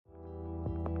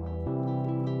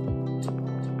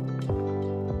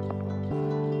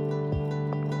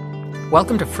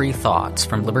Welcome to Free Thoughts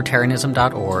from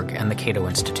Libertarianism.org and the Cato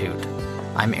Institute.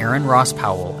 I'm Aaron Ross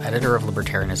Powell, editor of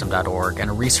Libertarianism.org and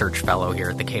a research fellow here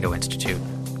at the Cato Institute.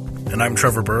 And I'm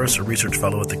Trevor Burrus, a research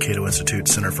fellow at the Cato Institute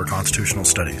Center for Constitutional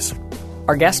Studies.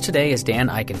 Our guest today is Dan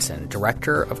Ikenson,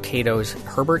 director of Cato's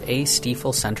Herbert A.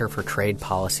 Stiefel Center for Trade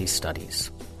Policy Studies.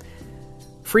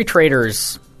 Free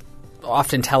traders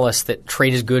often tell us that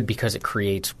trade is good because it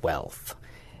creates wealth.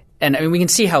 And I mean, we can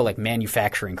see how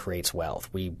manufacturing creates wealth.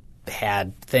 We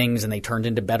had things and they turned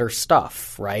into better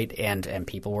stuff, right? And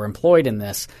people were employed in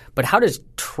this. But how does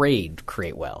trade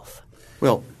create wealth?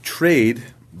 Well, trade,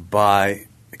 by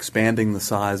expanding the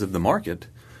size of the market,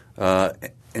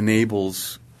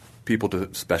 enables people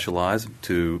to specialize,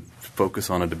 to focus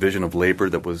on a division of labor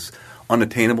that was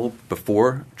unattainable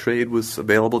before trade was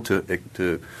available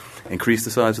to increase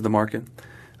the size of the market.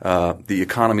 The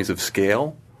economies of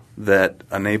scale that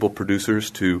enable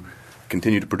producers to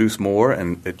continue to produce more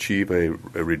and achieve a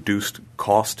reduced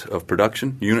cost of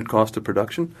production, unit cost of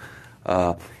production,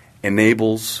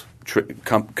 enables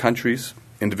countries,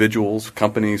 individuals,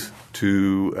 companies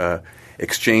to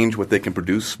exchange what they can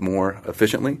produce more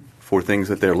efficiently for things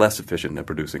that they're less efficient at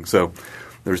producing. So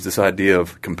there's this idea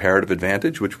of comparative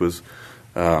advantage, which was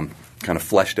kind of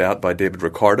fleshed out by David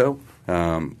Ricardo.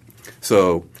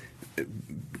 So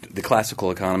the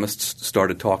classical economists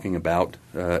started talking about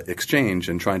exchange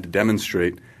and trying to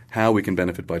demonstrate how we can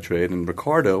benefit by trade. And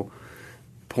Ricardo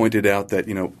pointed out that,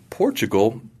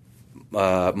 Portugal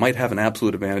might have an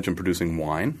absolute advantage in producing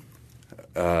wine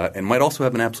and might also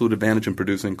have an absolute advantage in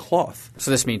producing cloth.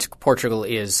 So this means Portugal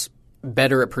is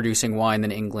better at producing wine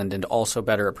than England and also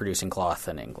better at producing cloth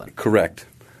than England. Correct.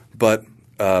 But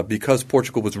because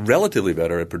Portugal was relatively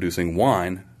better at producing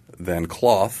wine than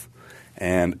cloth,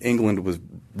 and England was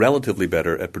relatively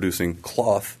better at producing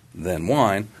cloth than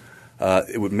wine,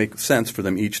 it would make sense for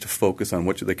them each to focus on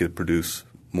what they could produce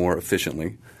more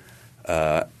efficiently,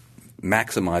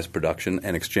 maximize production,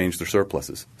 and exchange their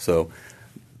surpluses. So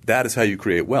that is how you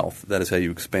create wealth. That is how you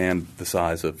expand the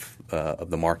size of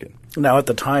the market. Now, at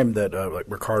the time that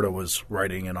Ricardo was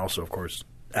writing, and also, of course,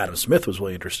 Adam Smith was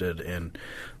really interested in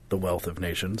the wealth of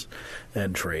nations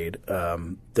and trade,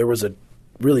 there was a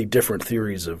really different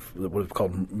theories of what is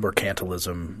called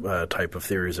mercantilism type of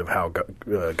theories of how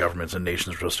governments and nations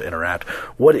were supposed to interact.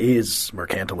 What is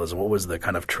mercantilism? What was the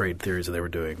kind of trade theories that they were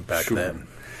doing back then?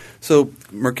 So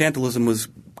mercantilism was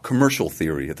commercial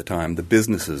theory at the time. The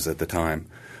businesses at the time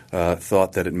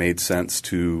thought that it made sense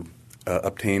to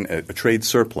obtain a trade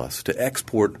surplus, to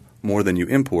export more than you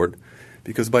import,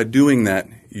 because by doing that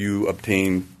you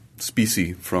obtain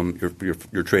specie from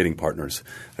your trading partners.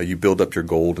 You build up your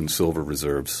gold and silver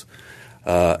reserves.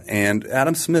 And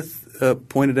Adam Smith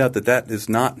pointed out that is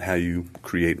not how you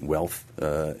create wealth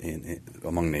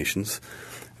among nations,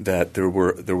 that there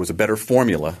was a better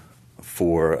formula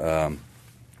for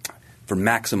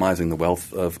maximizing the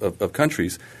wealth of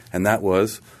countries, and that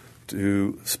was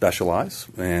to specialize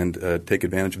and take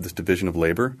advantage of this division of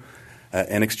labor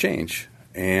and exchange.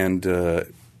 And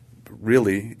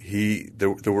really,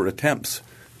 there were attempts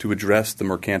to address the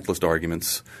mercantilist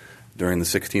arguments during the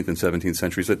 16th and 17th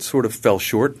centuries that sort of fell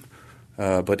short,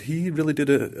 but he really did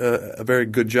a very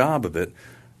good job of it.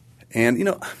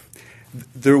 And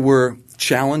there were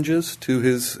challenges to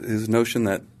his notion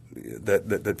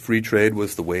that free trade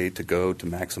was the way to go to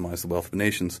maximize the wealth of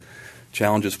nations.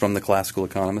 Challenges from the classical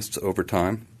economists over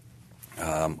time.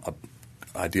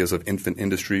 Ideas of infant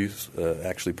industries,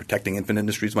 actually protecting infant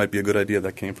industries might be a good idea.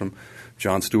 That came from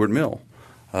John Stuart Mill,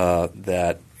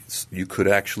 that you could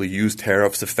actually use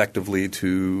tariffs effectively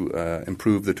to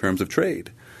improve the terms of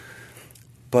trade.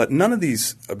 But none of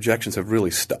these objections have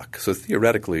really stuck. So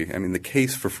theoretically, the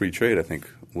case for free trade, I think,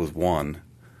 was won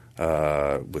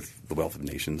with the Wealth of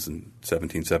Nations in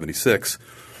 1776.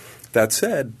 That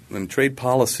said, when trade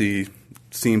policy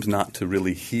seems not to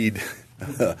really heed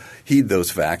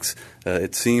those facts.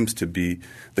 It seems to be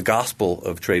the gospel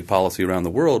of trade policy around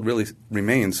the world really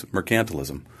remains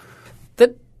mercantilism.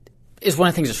 That is one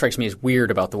of the things that strikes me as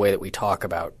weird about the way that we talk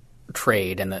about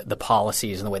trade and the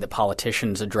policies and the way that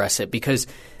politicians address it, because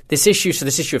this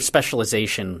issue of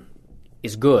specialization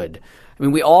is good.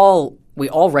 We all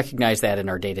recognize that in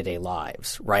our day-to-day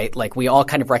lives, right? We all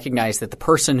kind of recognize that the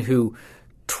person who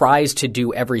tries to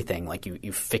do everything, like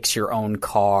you fix your own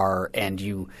car and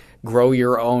you grow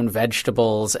your own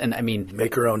vegetables and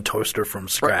make your own toaster from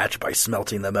scratch by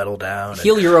smelting the metal down,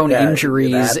 heal your own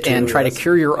injuries and try to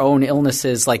cure your own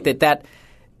illnesses, that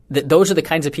those are the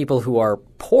kinds of people who are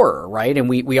poorer, right? And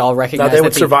we all recognize now they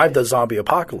would survive the zombie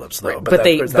apocalypse, though. Right. But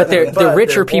the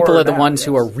richer people are the ones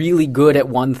who are really good at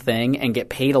one thing and get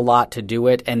paid a lot to do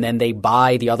it, and then they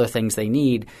buy the other things they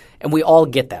need. And we all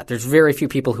get that. There's very few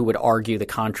people who would argue the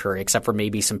contrary, except for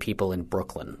maybe some people in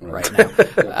Brooklyn right now.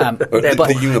 And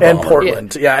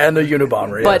Portland, and the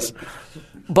Unabomber, yes.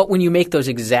 But when you make those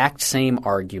exact same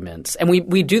arguments, and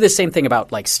we do the same thing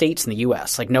about like states in the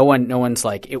U.S. Like no one's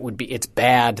like it's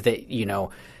bad that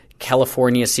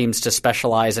California seems to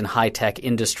specialize in high tech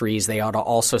industries. They ought to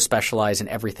also specialize in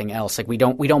everything else. Like we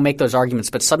don't make those arguments.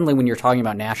 But suddenly, when you're talking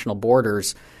about national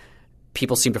borders,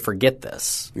 people seem to forget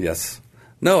this. Yes.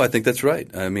 No, I think that's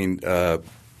right. I mean,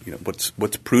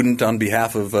 what's prudent on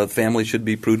behalf of a family should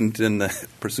be prudent in the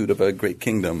pursuit of a great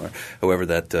kingdom, or however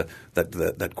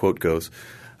that quote goes.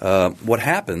 What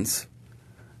happens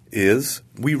is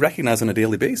we recognize on a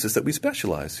daily basis that we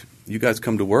specialize. You guys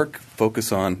come to work,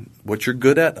 focus on what you're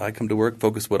good at. I come to work,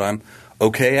 focus what I'm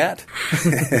okay at,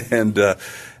 and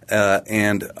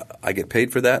I get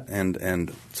paid for that.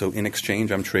 And so in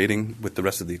exchange, I'm trading with the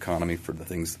rest of the economy for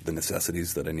the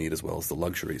necessities that I need as well as the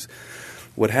luxuries.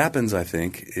 What happens, I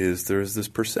think, is there's this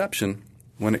perception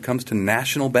when it comes to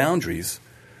national boundaries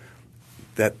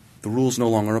that the rules no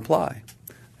longer apply.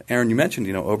 Aaron, you mentioned,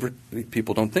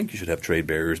 people don't think you should have trade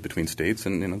barriers between states,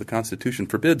 and the Constitution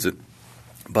forbids it.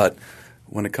 But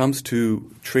when it comes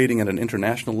to trading at an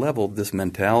international level, this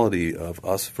mentality of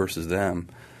us versus them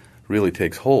really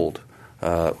takes hold.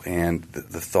 And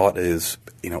the thought is,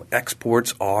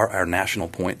 exports are our national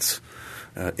points.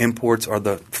 Imports are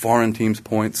the foreign team's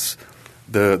points.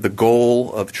 The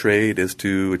goal of trade is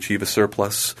to achieve a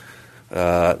surplus.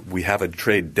 We have a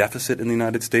trade deficit in the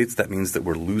United States. That means that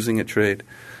we're losing at trade.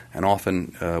 And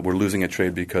often we're losing at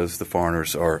trade because the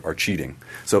foreigners are cheating.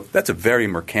 So that's a very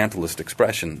mercantilist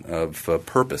expression of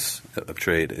purpose of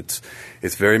trade.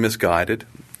 It's very misguided.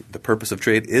 The purpose of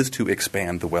trade is to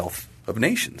expand the wealth of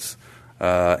nations.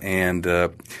 And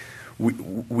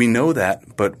we know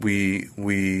that, but we're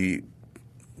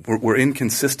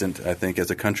inconsistent, I think, as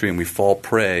a country, and we fall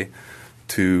prey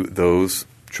to those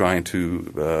trying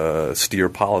to steer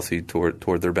policy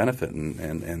toward their benefit,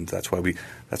 and that's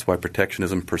why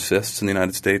protectionism persists in the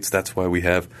United States. That's why we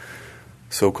have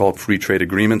so-called free trade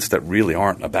agreements that really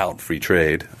aren't about free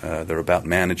trade. They're about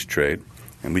managed trade,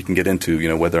 and we can get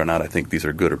into whether or not I think these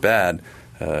are good or bad.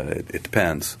 It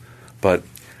depends, but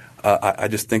I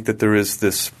just think that there is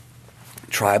this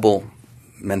tribal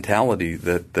mentality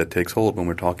that takes hold when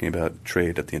we're talking about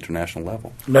trade at the international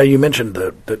level. Now, you mentioned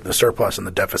the surplus and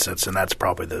the deficits, and that's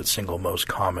probably the single most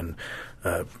common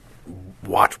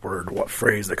watchword,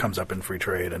 phrase that comes up in free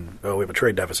trade. And we have a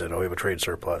trade deficit. We have a trade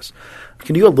surplus.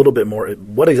 Can you go a little bit more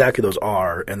what exactly those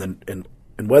are, and then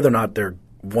and whether or not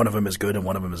one of them is good and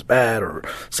one of them is bad, or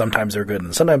sometimes they're good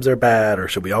and sometimes they're bad, or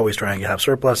should we always try and have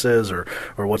surpluses, or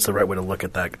what's the right way to look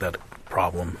at that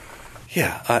problem?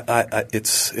 Yeah,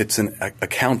 it's an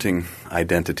accounting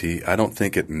identity. I don't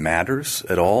think it matters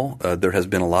at all. There has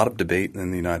been a lot of debate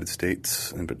in the United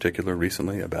States in particular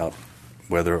recently about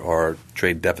whether our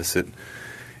trade deficit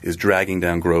is dragging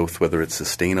down growth, whether it's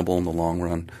sustainable in the long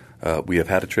run. We have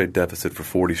had a trade deficit for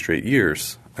 40 straight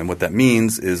years, and what that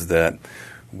means is that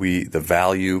the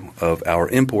value of our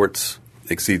imports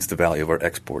exceeds the value of our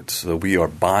exports. So we are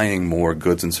buying more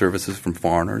goods and services from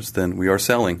foreigners than we are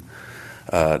selling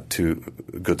to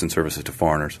goods and services to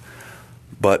foreigners.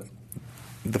 But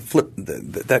the flip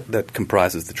that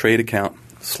comprises the trade account.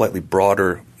 Slightly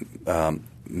broader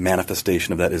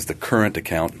manifestation of that is the current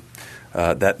account.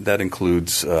 That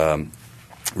includes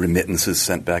remittances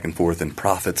sent back and forth and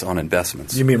profits on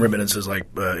investments. You mean remittances like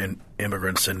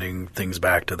immigrants sending things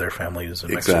back to their families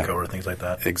in Mexico or things like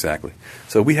that? Exactly.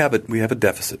 So we have a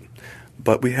deficit,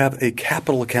 but we have a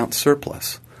capital account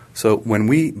surplus. So when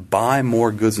we buy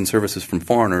more goods and services from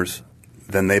foreigners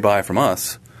than they buy from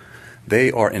us,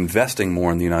 they are investing more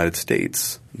in the United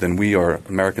States than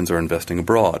Americans are investing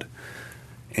abroad.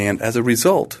 And as a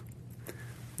result,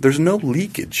 there's no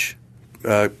leakage.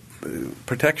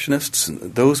 Protectionists,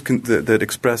 those that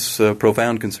express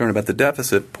profound concern about the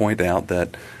deficit, point out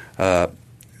that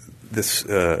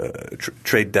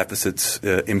trade deficits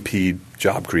impede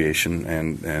job creation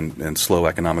and slow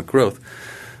economic growth.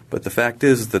 But the fact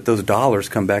is that those dollars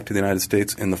come back to the United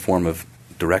States in the form of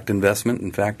direct investment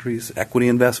in factories, equity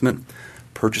investment,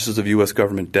 purchases of U.S.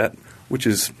 government debt, which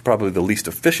is probably the least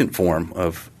efficient form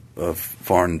of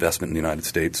foreign investment in the United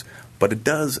States. But it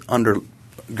does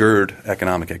undergird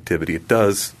economic activity. It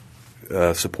does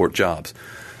support jobs.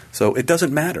 So it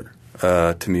doesn't matter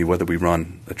to me whether we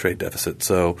run a trade deficit.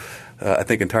 So I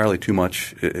think entirely too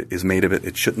much is made of it.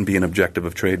 It shouldn't be an objective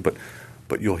of trade, but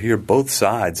But you'll hear both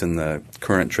sides in the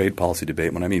current trade policy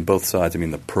debate. When I mean both sides, I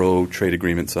mean the pro-trade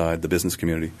agreement side, the business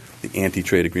community, the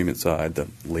anti-trade agreement side, the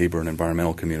labor and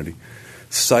environmental community,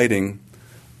 citing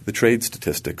the trade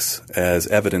statistics as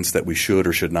evidence that we should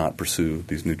or should not pursue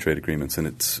these new trade agreements, and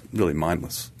it's really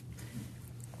mindless.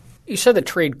 You said that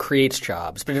trade creates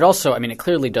jobs, but it also, it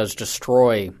clearly does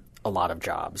destroy a lot of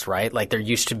jobs, right? Like there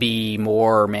used to be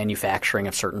more manufacturing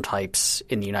of certain types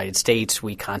in the United States.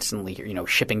 We constantly hear,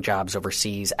 shipping jobs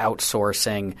overseas,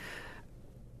 outsourcing.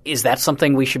 Is that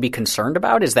something we should be concerned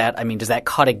about? Is that, does that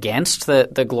cut against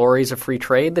the glories of free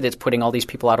trade, that it's putting all these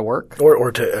people out of work?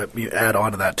 Or to add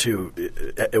on to that too,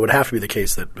 it would have to be the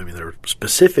case that there are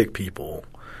specific people.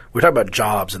 We're talking about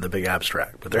jobs in the big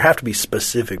abstract, but there have to be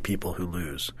specific people who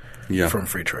lose from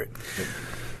free trade.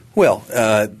 Well,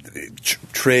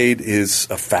 trade is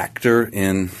a factor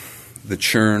in the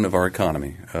churn of our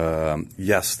economy.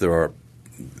 Yes, there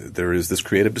is this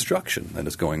creative destruction that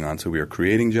is going on. So we are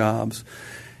creating jobs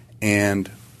and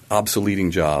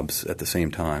obsoleting jobs at the same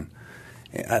time.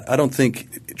 I don't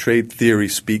think trade theory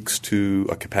speaks to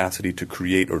a capacity to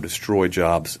create or destroy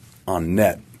jobs on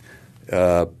net,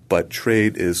 but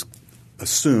trade is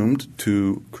assumed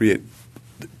to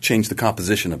change the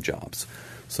composition of jobs.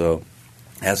 So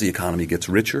as the economy gets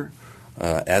richer,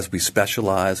 as we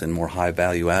specialize in more high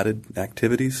value-added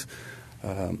activities,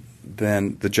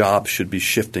 then the jobs should be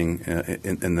shifting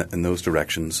in those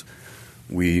directions.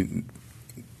 We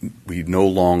no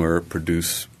longer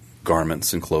produce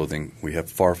garments and clothing. We have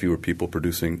far fewer people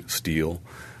producing steel.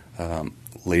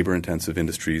 Labor-intensive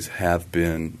industries have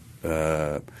been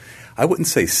I wouldn't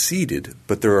say ceded,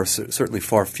 but there are certainly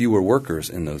far fewer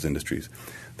workers in those industries.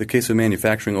 The case of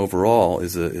manufacturing overall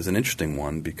is an interesting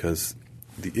one because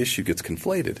the issue gets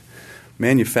conflated.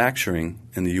 Manufacturing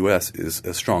in the U.S. is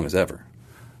as strong as ever.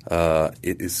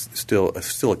 It is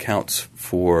still accounts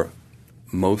for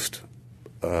most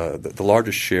the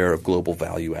largest share of global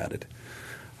value added.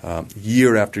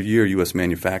 Year after year, U.S.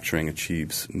 manufacturing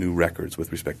achieves new records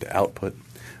with respect to output,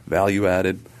 value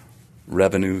added,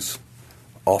 revenues,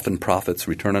 often profits,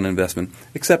 return on investment,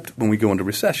 except when we go into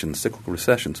recessions, cyclical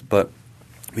recessions. But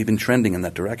we've been trending in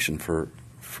that direction for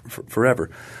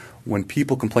forever. When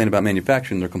people complain about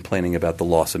manufacturing, they're complaining about the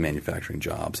loss of manufacturing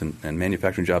jobs. And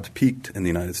manufacturing jobs peaked in the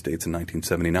United States in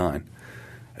 1979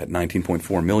 at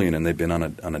 19.4 million, and they've been on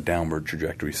a downward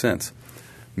trajectory since.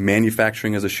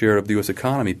 Manufacturing as a share of the U.S.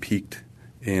 economy peaked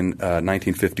in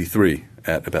 1953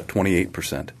 at about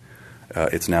 28%.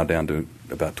 It's now down to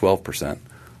about 12%.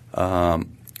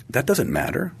 That doesn't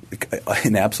matter.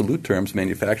 In absolute terms,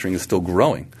 manufacturing is still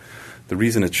growing. The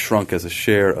reason it's shrunk as a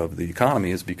share of the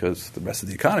economy is because the rest of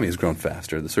the economy has grown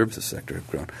faster. The services sector have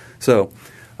grown. So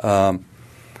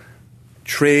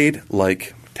trade,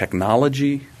 like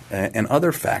technology and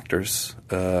other factors,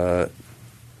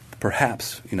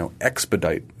 perhaps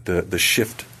expedite the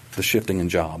shifting in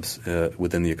jobs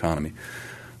within the economy.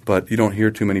 But you don't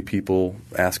hear too many people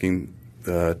asking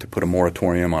to put a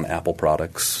moratorium on Apple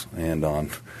products and on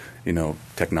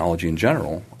technology in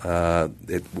general.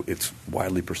 It's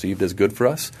widely perceived as good for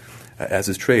us, as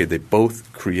is trade. They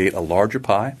both create a larger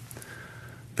pie.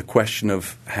 The question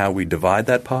of how we divide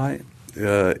that pie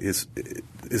is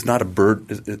not a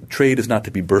burden. Trade is not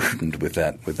to be burdened with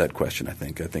that question. I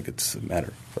think it's a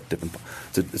matter of different.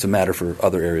 It's a matter for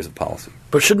other areas of policy.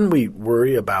 But shouldn't we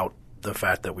worry about the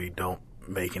fact that we don't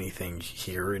make anything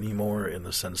here anymore, in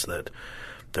the sense that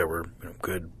there were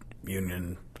good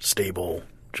union stable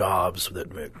jobs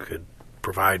that could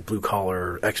provide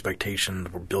blue-collar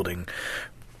expectations? We're building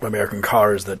American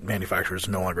cars that manufacturers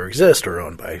no longer exist or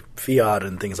owned by Fiat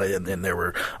and things like that. And there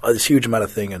were this huge amount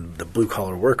of thing, and the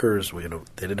blue-collar workers, they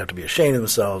didn't have to be ashamed of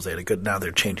themselves. They had a good – now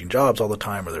they're changing jobs all the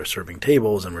time, or they're serving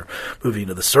tables, and we're moving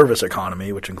into the service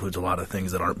economy, which includes a lot of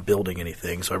things that aren't building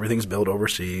anything. So everything's built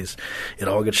overseas. It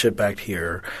all gets shipped back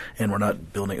here, and we're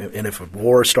not building – and if a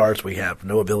war starts, we have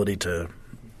no ability to –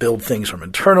 build things from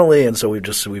internally, and so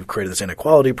we've created this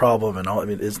inequality problem and all.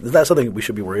 Is that something we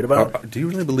should be worried about? Do you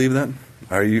really believe that?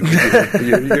 Are you? I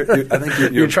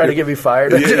think you're trying to get me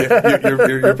fired.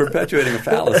 You're perpetuating a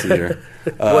fallacy here.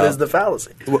 What is the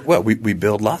fallacy? Well, we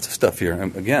build lots of stuff here.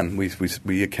 Again,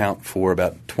 we account for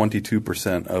about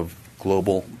 22% of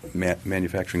global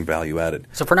manufacturing value added.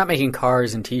 So if we're not making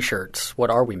cars and T-shirts, what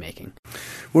are we making?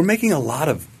 We're making a lot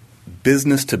of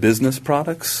business-to-business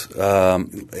products.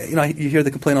 You hear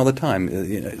the complaint all the time.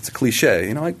 It's a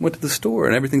cliche. I went to the store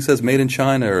and everything says made in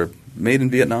China or made in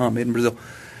Vietnam, made in Brazil.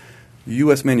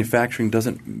 U.S. manufacturing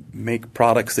doesn't make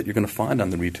products that you're going to find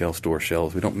on the retail store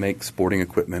shelves. We don't make sporting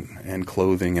equipment and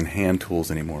clothing and hand tools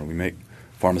anymore. We make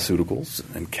pharmaceuticals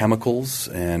and chemicals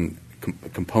and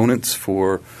components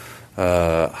for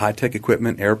high-tech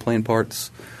equipment, airplane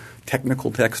parts,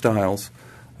 technical textiles,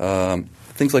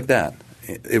 things like that.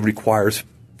 It requires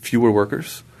fewer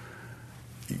workers.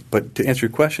 But to answer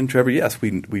your question, Trevor, yes,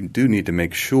 we do need to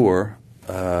make sure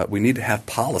we need to have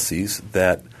policies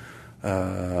that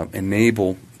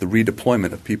enable the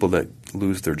redeployment of people that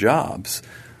lose their jobs.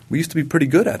 We used to be pretty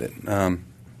good at it.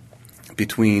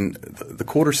 Between the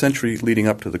quarter century leading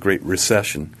up to the Great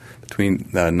Recession, between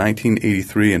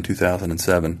 1983 and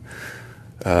 2007,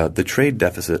 the trade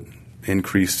deficit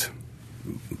increased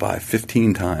by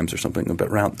 15 times or something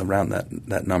around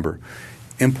that number.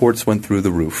 Imports went through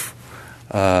the roof.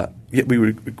 Yet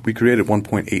we created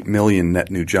 1.8 million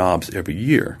net new jobs every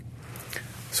year.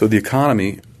 So the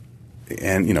economy,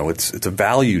 and it's a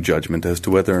value judgment as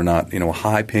to whether or not a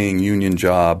high-paying union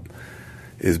job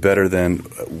is better than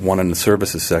one in the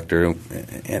services sector,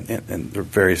 and there are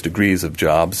various degrees of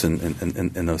jobs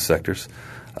in those sectors.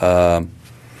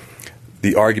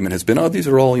 The argument has been, these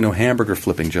are all hamburger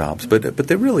flipping jobs, but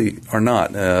they really are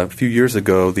not. A few years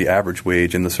ago, the average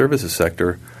wage in the services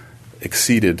sector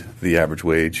exceeded the average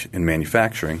wage in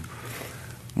manufacturing.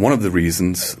 One of the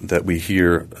reasons that we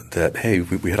hear that, hey,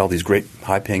 we had all these great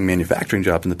high-paying manufacturing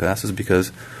jobs in the past is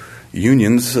because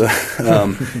unions,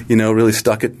 really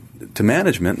stuck it to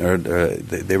management, or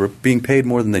they were being paid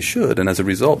more than they should, and as a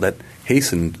result, that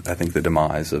hastened, I think, the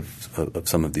demise of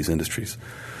some of these industries.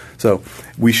 So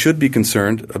we should be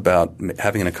concerned about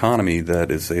having an economy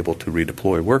that is able to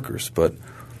redeploy workers, but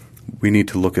we need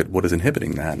to look at what is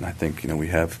inhibiting that. And I think we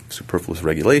have superfluous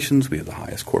regulations. We have the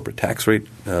highest corporate tax rate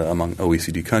among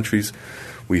OECD countries.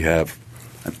 We have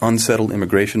an unsettled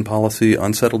immigration policy,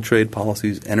 unsettled trade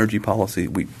policies, energy policy.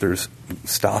 There's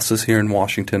stasis here in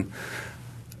Washington.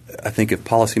 I think if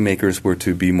policymakers were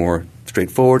to be more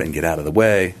straightforward and get out of the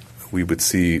way, we would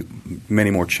see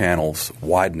many more channels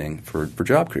widening for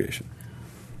job creation.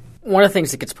 One of the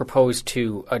things that gets proposed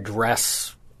to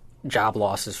address job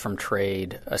losses from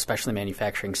trade, especially the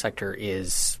manufacturing sector,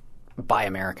 is Buy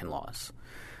American laws.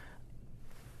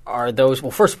 Are those –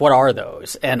 well, first, what are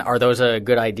those? And are those a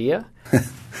good idea?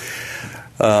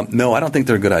 No, I don't think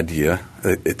they're a good idea.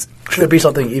 Should it be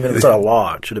something, even if it's not a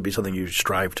law, should it be something you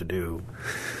strive to do?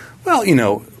 Well,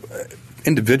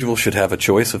 individuals should have a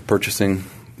choice of purchasing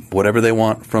whatever they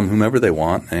want from whomever they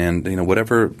want, and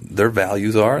whatever their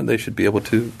values are, they should be able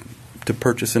to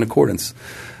purchase in accordance.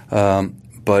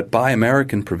 But Buy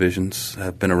American provisions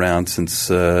have been around since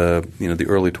the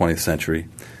early 20th century,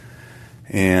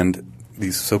 and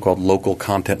these so-called local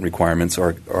content requirements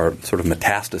are sort of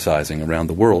metastasizing around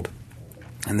the world,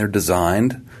 and they're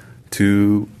designed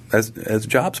to as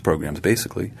jobs programs,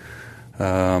 basically.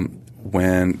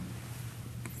 When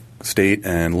state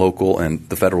and local and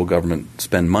the federal government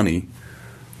spend money,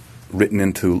 written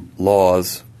into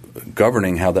laws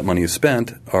governing how that money is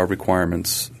spent are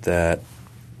requirements that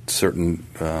certain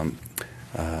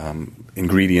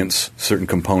ingredients, certain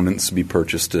components be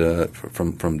purchased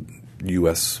from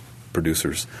U.S.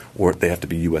 producers, or they have to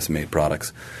be U.S.-made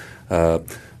products.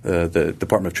 The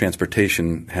Department of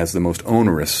Transportation has the most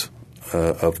onerous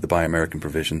of the Buy American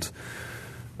provisions,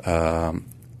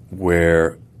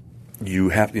 where you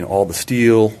have all the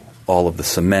steel, all of the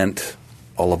cement,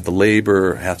 all of the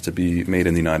labor has to be made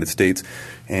in the United States,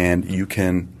 and you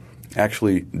can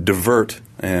actually divert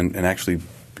and actually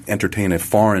entertain a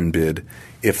foreign bid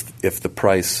if the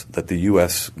price that the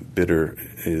U.S. bidder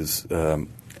is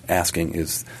asking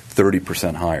is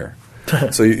 30% higher.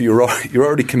 So you're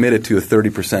already committed to a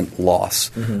 30%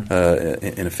 loss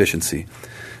in efficiency.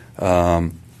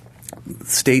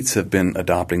 States have been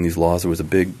adopting these laws. There was a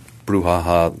big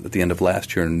brouhaha at the end of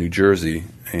last year in New Jersey,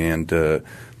 and the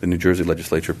New Jersey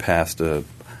legislature passed a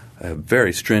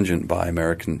very stringent Buy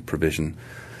American provision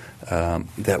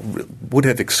that would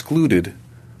have excluded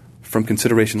from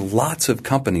consideration lots of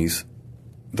companies,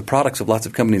 the products of lots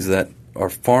of companies that are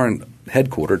foreign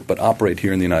headquartered but operate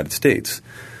here in the United States.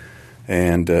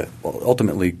 And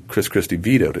ultimately, Chris Christie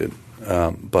vetoed it.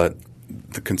 But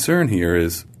the concern here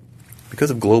is because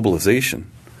of globalization,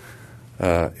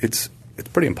 it's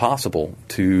pretty impossible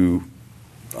to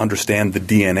understand the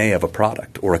DNA of a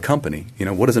product or a company.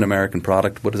 What is an American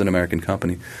product? What is an American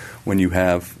company when you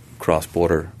have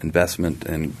cross-border investment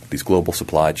and these global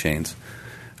supply chains?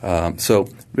 So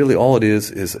really all it is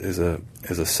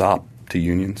a sop to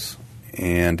unions,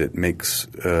 and it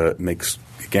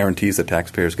guarantees that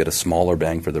taxpayers get a smaller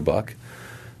bang for their buck,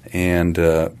 and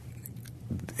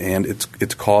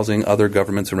it's causing other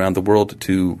governments around the world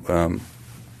to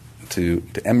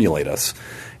emulate us,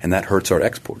 and that hurts our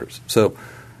exporters. So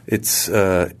it's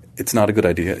not a good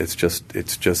idea. It's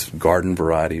just garden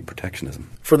variety protectionism.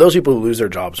 For those people who lose their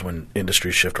jobs when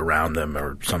industries shift around them,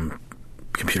 or some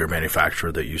computer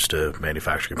manufacturer that used to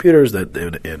manufacture computers that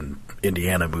in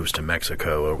Indiana moves to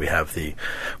Mexico, or we have the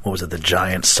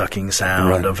giant sucking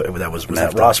sound of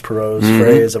that Ross Perot's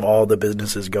phrase of all the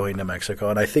businesses going to Mexico.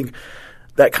 And I think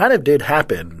that kind of did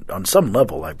happen on some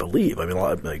level, I believe. I mean, a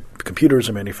lot of, computers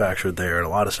are manufactured there, and a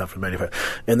lot of stuff is manufactured.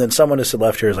 And then someone is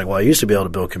left here is like, well, I used to be able to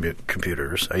build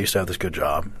computers. I used to have this good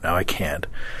job. Now I can't.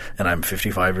 And I'm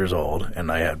 55 years old, and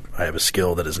I have a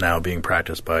skill that is now being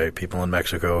practiced by people in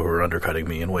Mexico who are undercutting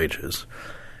me in wages.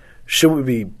 Should we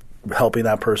be helping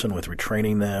that person with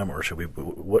retraining them, or should we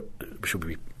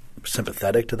be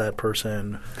sympathetic to that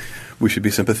person? We should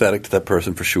be sympathetic to that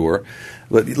person for sure.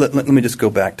 Let me just go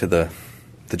back to the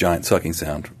giant sucking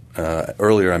sound.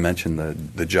 Earlier I mentioned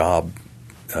the job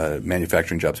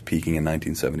manufacturing jobs peaking in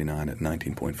 1979 at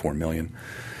 19.4 million.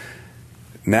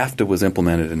 NAFTA was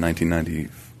implemented in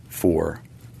 1994,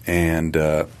 and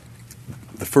the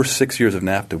first 6 years of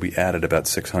NAFTA we added about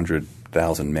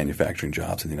 600,000 manufacturing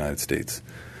jobs in the United States.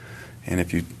 And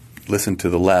if you listen to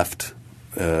the left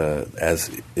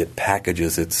as it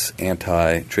packages its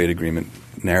anti-trade agreement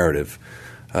narrative,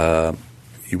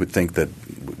 you would think that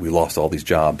we lost all these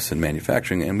jobs in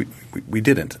manufacturing, and we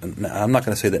didn't. And I'm not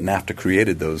going to say that NAFTA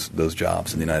created those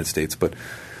jobs in the United States, but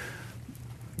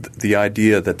the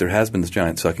idea that there has been this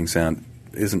giant sucking sound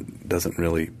isn't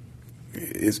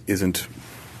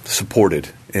supported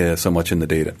so much in the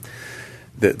data.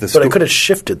 But it could have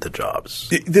shifted the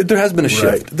jobs. There has been a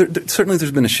shift. Right. Certainly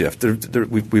there's been a shift.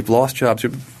 We've lost jobs.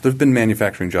 There have been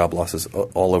manufacturing job losses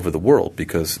all over the world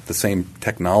because the same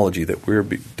technology that we're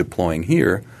deploying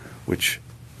here, which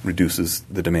reduces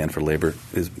the demand for labor,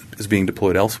 is being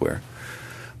deployed elsewhere.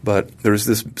 But there's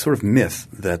this sort of myth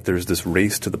that there's this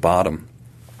race to the bottom,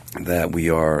 that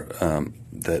we are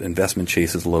that investment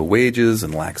chases low wages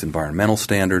and lacks environmental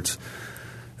standards,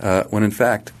 when in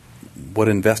fact what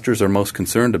investors are most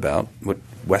concerned about, what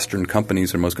Western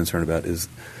companies are most concerned about, is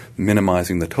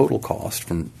minimizing the total cost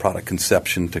from product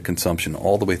conception to consumption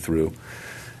all the way through.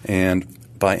 And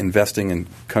by investing in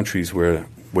countries where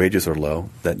wages are low,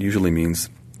 that usually means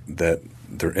that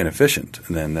they're inefficient,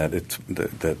 and then that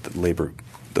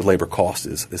the labor cost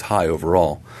is high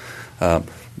overall.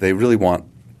 They really want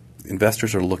 –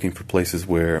 investors are looking for places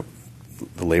where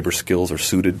the labor skills are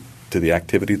suited to the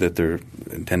activity that they're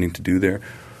intending to do there,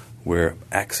 where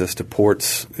access to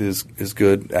ports is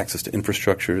good, access to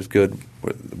infrastructure is good,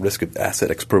 where the risk of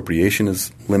asset expropriation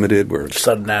is limited. Where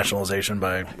sudden nationalization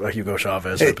by a Hugo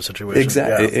Chavez type of situation.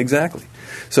 Exactly.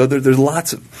 So there's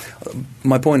lots of –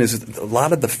 my point is a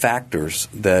lot of the factors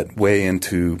that weigh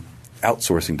into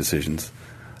outsourcing decisions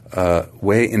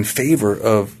weigh in favor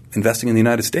of investing in the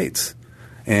United States.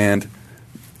 And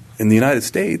in the United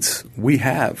States, we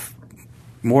have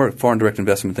more foreign direct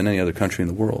investment than any other country in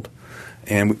the world.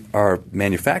 And our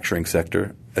manufacturing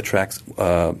sector attracts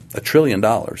 $1 trillion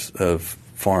of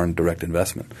foreign direct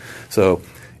investment. So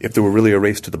if there were really a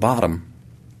race to the bottom,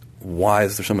 why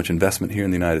is there so much investment here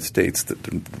in the United States?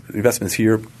 The investment is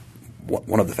here.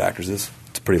 One of the factors is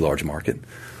it's a pretty large market,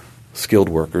 skilled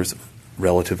workers,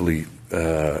 relatively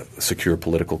secure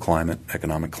political climate,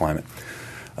 economic climate.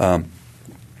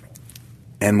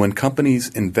 And when companies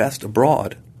invest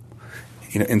abroad,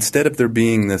 instead of there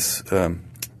being this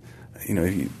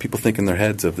people think in their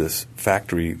heads of this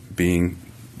factory being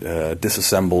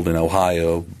disassembled in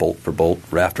Ohio, bolt for bolt,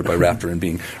 rafter by rafter, and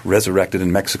being resurrected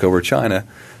in Mexico or China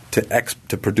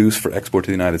to produce for export to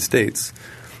the United States.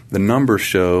 The numbers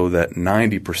show that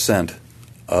 90%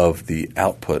 of the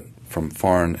output from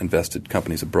foreign invested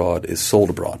companies abroad is sold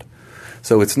abroad.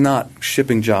 So it's not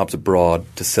shipping jobs abroad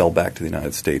to sell back to the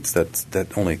United States.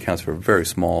 That only accounts for a very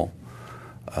small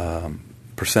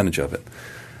percentage of it.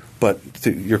 But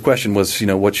your question was,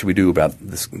 what should we do about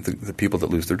the people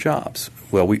that lose their jobs?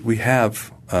 Well, we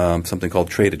have something called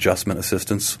trade adjustment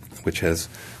assistance, which has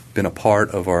been a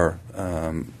part of our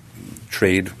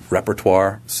trade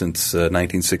repertoire since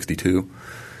 1962.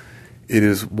 It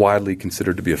is widely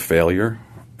considered to be a failure.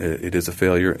 It is a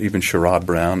failure. Even Sherrod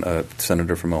Brown, a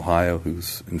senator from Ohio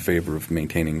who's in favor of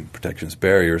maintaining protectionist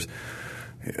barriers,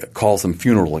 calls them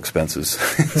funeral expenses.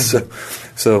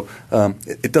 So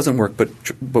it doesn't work. But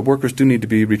workers do need to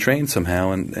be retrained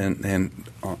somehow. And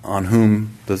on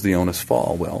whom does the onus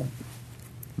fall? Well,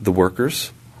 the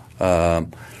workers,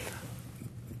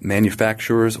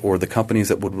 manufacturers, or the companies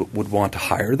that would want to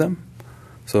hire them.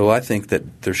 So I think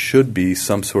that there should be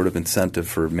some sort of incentive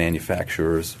for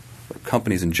manufacturers or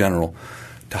companies in general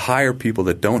to hire people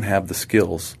that don't have the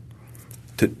skills,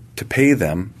 to pay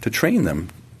them, to train them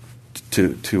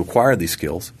to acquire these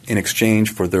skills in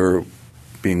exchange for their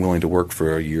being willing to work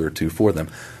for a year or two for them.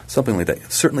 Something like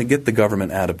that. Certainly get the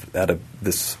government out of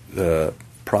this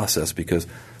process because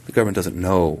the government doesn't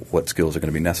know what skills are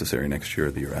going to be necessary next year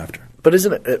or the year after. But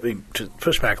isn't it, I mean, to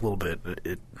push back a little bit,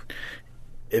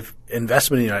 if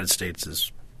investment in the United States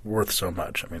is worth so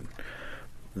much, I mean,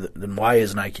 then why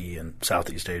is Nike in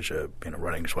Southeast Asia,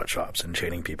 running sweatshops and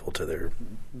chaining people to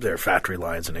their factory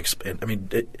lines?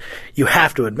 You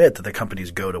have to admit that the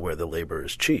companies go to where the labor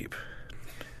is cheap.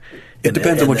 It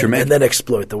depends on what you're making. And then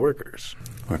exploit the workers.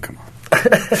 Well, come on.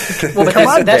 Well,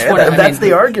 but that's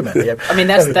the argument. I mean,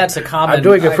 that's a common. I'm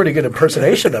doing a pretty good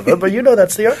impersonation of it, but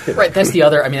that's the argument. Right. That's the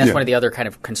other. I mean, that's one of the other kind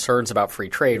of concerns about free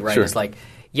trade, right? Sure. Is like,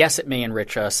 yes, it may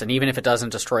enrich us, and even if it doesn't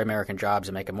destroy American jobs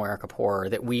and make America poorer,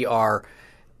 that we are,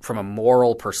 from a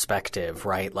moral perspective,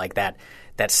 right? Like that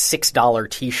 $6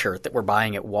 T-shirt that we're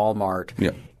buying at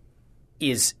Walmart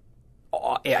is.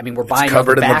 I mean, we're buying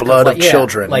covered in the blood of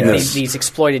children, like these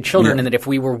exploited children, and that if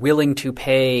we were willing to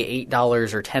pay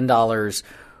 $8 or $10,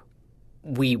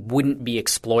 we wouldn't be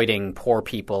exploiting poor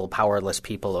people, powerless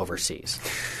people overseas.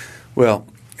 Well,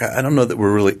 I don't know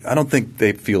that I don't think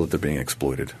they feel that they're being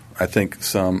exploited. I think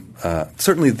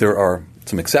certainly there are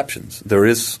some exceptions. There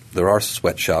are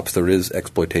sweatshops. There is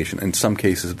exploitation. In some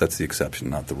cases, that's the exception,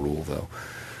 not the rule, though.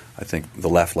 I think the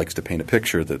left likes to paint a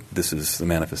picture that this is the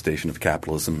manifestation of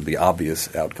capitalism, the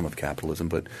obvious outcome of capitalism.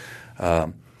 But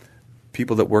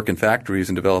people that work in factories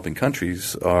in developing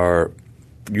countries are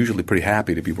usually pretty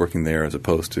happy to be working there as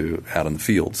opposed to out in the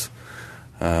fields.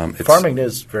 Farming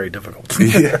is very difficult.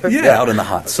 Out in the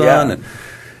hot sun.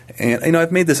 And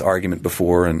I've made this argument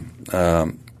before, and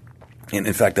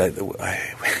in fact, I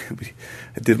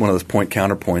did one of those point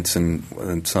counterpoints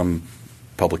in some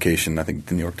publication, I think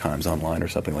the New York Times Online or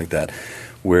something like that,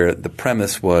 where the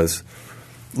premise was,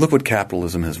 look what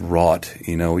capitalism has wrought.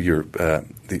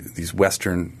 These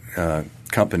Western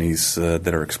companies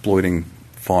that are exploiting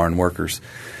foreign workers.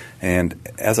 And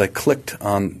as I clicked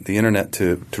on the internet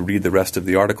to read the rest of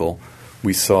the article,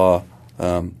 we saw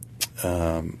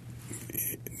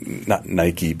not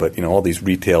Nike, but all these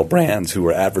retail brands who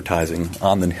were advertising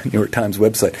on the New York Times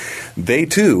website. They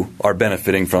too are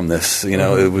benefiting from this.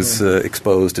 It was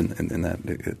exposed in that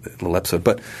little episode.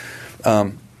 But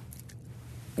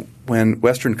when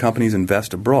Western companies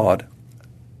invest abroad,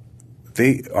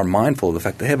 they are mindful of the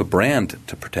fact they have a brand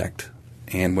to protect.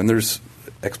 And when there's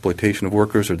exploitation of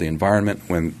workers or the environment,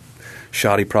 when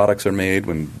shoddy products are made,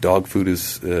 when dog food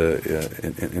is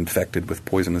infected with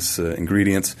poisonous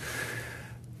ingredients,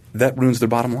 that ruins their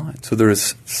bottom line. So there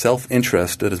is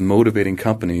self-interest that is motivating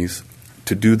companies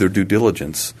to do their due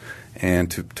diligence and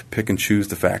to pick and choose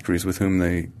the factories with whom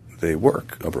they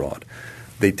work abroad.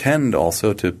 They tend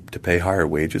also to pay higher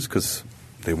wages because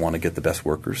they want to get the best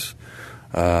workers.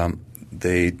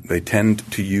 They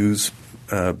tend to use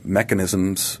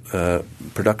mechanisms,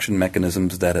 production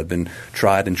mechanisms that have been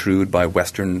tried and true by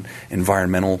Western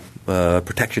environmental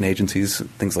protection agencies,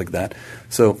 things like that.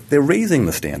 So they're raising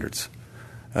the standards.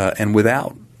 And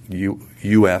without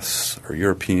U.S. or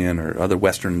European or other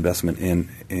Western investment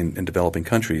in developing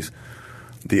countries,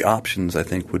 the options, I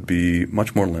think, would be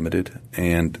much more limited,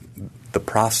 and the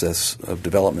process of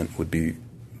development would be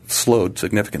slowed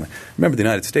significantly. Remember, the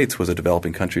United States was a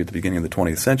developing country at the beginning of the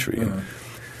 20th century.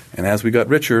 And as we got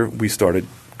richer, we started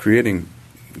creating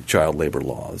child labor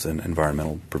laws and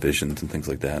environmental provisions and things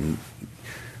like that. And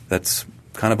that's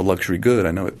kind of a luxury good.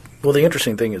 I know it. Well, the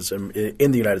interesting thing is in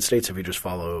the United States, if you just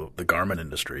follow the garment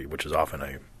industry, which is often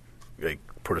a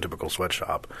prototypical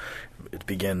sweatshop, it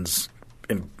begins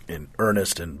in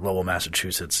earnest in Lowell,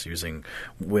 Massachusetts, using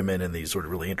women in these sort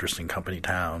of really interesting company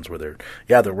towns where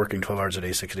they're working 12 hours a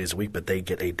day, 6 days a week, but they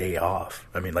get a day off.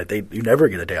 I mean, you never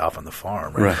get a day off on the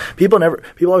farm, right? People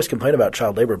always complain about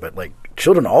child labor, but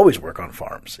children always work on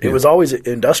farms. It was always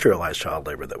industrialized child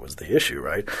labor that was the issue,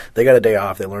 right? They got a day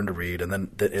off, they learned to read, and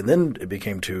then it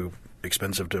became too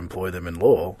expensive to employ them in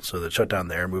Lowell, so they shut down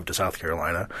there, moved to South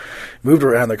Carolina, moved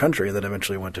around the country, and then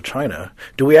eventually went to China.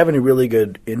 Do we have any really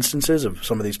good instances of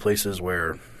some of these places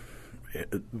where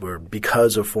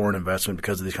because of foreign investment,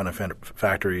 because of these kind of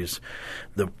factories,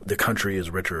 the country is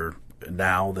richer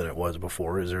now than it was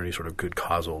before? Is there any sort of good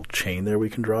causal chain there we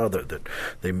can draw that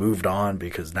they moved on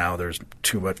because now there's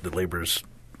too much, the labor's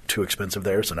too expensive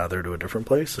there, so now they're to a different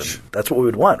place? And that's what we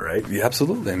would want, right? Yeah,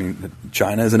 absolutely. I mean,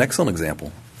 China is an excellent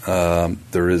example.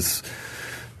 There is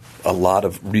a lot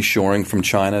of reshoring from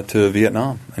China to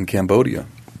Vietnam and Cambodia.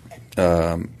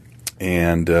 And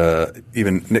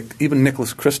even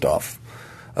Nicholas Kristof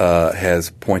has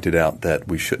pointed out that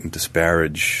we shouldn't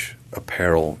disparage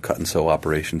apparel cut-and-sew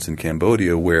operations in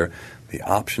Cambodia, where the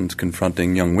options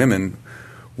confronting young women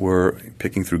were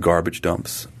picking through garbage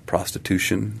dumps,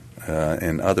 prostitution,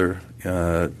 and other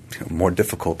more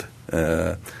difficult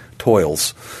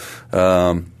toils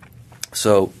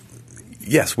So,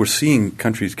 yes, we're seeing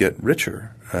countries get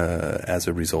richer as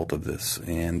a result of this.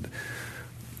 And,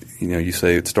 you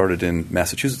say it started in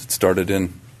Massachusetts. It started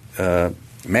in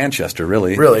Manchester,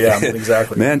 really. Really, yeah,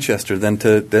 exactly. Manchester, then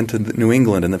to New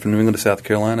England, and then from New England to South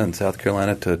Carolina, and South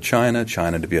Carolina to China,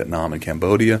 China to Vietnam and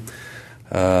Cambodia.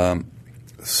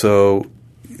 So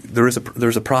there's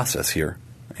a process here.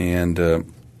 And,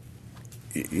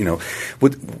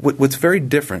 what's very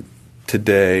different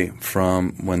today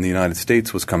from when the United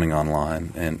States was coming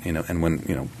online, and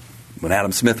when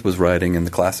Adam Smith was writing and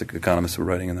the classic economists were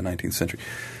writing in the 19th century,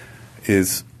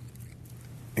 is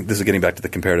this is getting back to the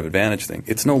comparative advantage thing.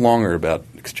 It's no longer about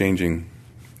exchanging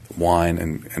wine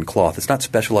and cloth. It's not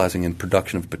specializing in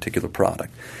production of a particular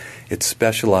product. It's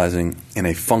specializing in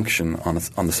a function on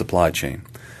the supply chain.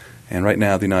 And right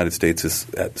now, the United States is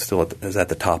still at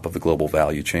the top of the global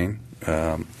value chain.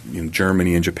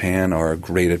 Germany and Japan are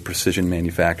great at precision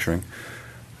manufacturing.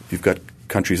 You've got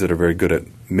countries that are very good at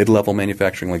mid-level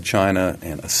manufacturing like China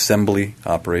and assembly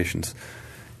operations.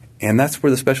 And that's where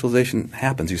the specialization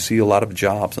happens. You see a lot of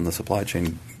jobs on the supply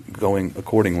chain going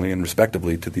accordingly and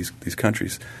respectively to these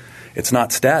countries. It's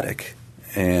not static,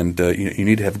 and you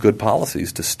need to have good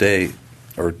policies to stay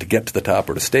or to get to the top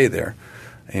or to stay there.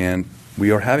 And we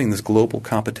are having this global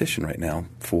competition right now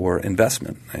for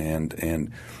investment,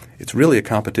 and it's really a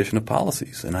competition of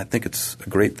policies, and I think it's a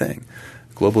great thing.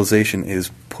 Globalization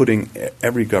is putting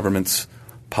every government's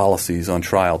policies on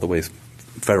trial the way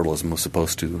federalism was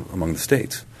supposed to among the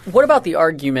states. What about the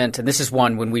argument, and this is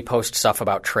one when we post stuff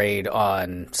about trade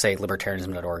on, say,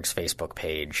 libertarianism.org's Facebook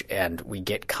page, and we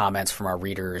get comments from our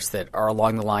readers that are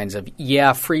along the lines of,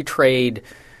 yeah, free trade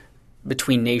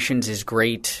between nations is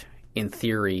great in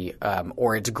theory,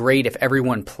 or it's great if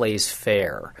everyone plays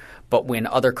fair. But when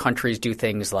other countries do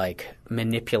things like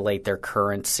manipulate their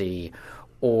currency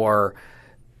or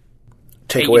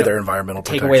take away their environmental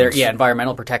protections. Take away their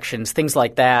environmental protections, things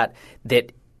like that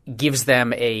gives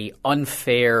them a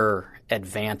unfair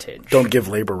advantage. Don't give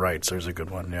labor rights. There's a good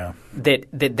one, yeah.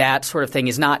 That sort of thing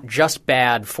is not just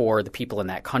bad for the people in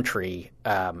that country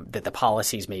that the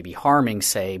policies may be harming,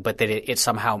 say, but that it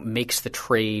somehow makes the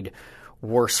trade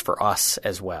worse for us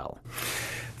as well.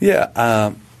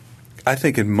 Yeah. I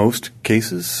think in most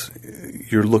cases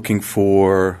we're looking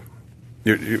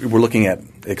at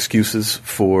excuses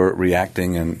for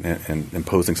reacting and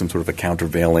imposing some sort of a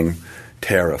countervailing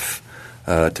tariff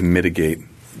to mitigate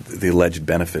the alleged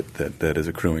benefit that is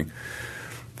accruing.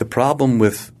 The problem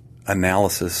with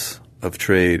analysis of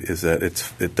trade is that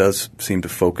it does seem to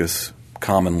focus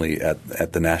commonly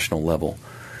at the national level.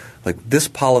 Like, this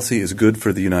policy is good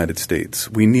for the United States.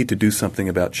 We need to do something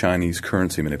about Chinese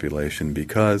currency manipulation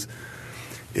because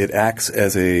it acts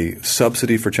as a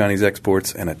subsidy for Chinese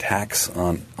exports and a tax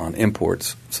on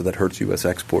imports, so that hurts U.S.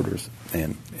 exporters.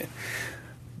 Is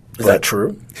that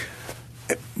true?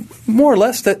 More or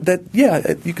less,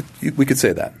 we could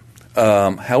say that.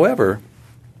 However,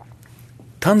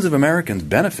 tons of Americans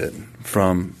benefit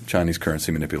from Chinese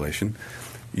currency manipulation.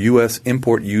 U.S.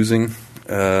 import-using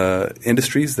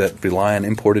industries that rely on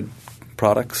imported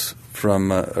products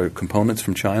from or components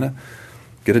from China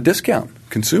get a discount.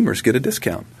 Consumers get a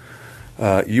discount.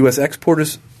 U.S.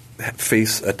 exporters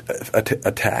face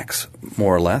a tax,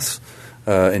 more or less,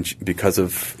 because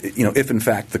of if in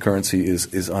fact the currency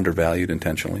is undervalued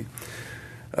intentionally.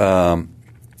 But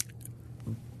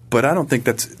I don't think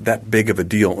that's that big of a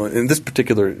deal. In this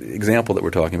particular example that we're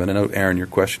talking about, I know, Aaron, your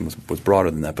question was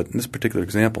broader than that, but in this particular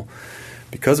example,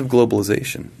 because of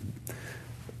globalization,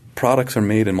 products are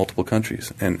made in multiple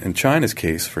countries. And in China's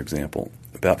case, for example,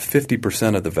 about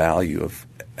 50% of the value of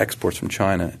exports from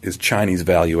China is Chinese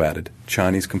value added,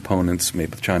 Chinese components made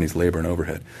with Chinese labor and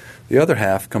overhead. The other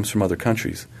half comes from other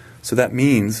countries. So that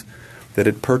means that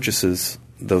it purchases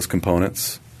those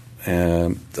components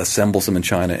and assembles them in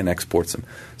China and exports them.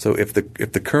 So if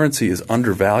the currency is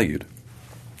undervalued,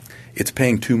 it's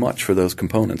paying too much for those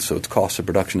components, so its cost of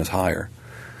production is higher.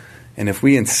 And if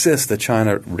we insist that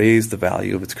China raise the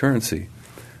value of its currency,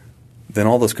 then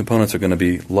all those components are going to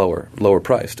be lower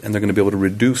priced, and they're going to be able to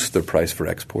reduce their price for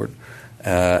export,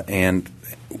 and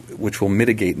which will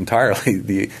mitigate entirely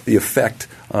the effect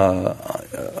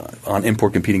on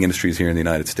import competing industries here in the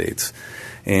United States.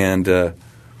 And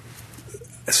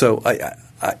so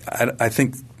I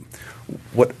think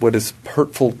what is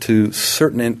hurtful to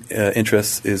certain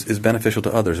interests is beneficial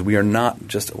to others. We are not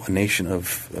just a nation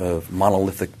of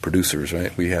monolithic producers,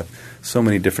 right? We have so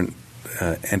many different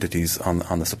entities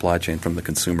on the supply chain, from the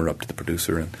consumer up to the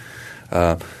producer.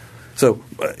 And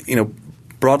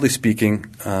broadly speaking,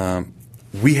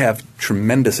 we have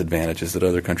tremendous advantages that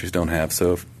other countries don't have.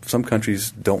 So if some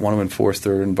countries don't want to enforce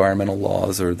their environmental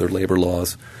laws or their labor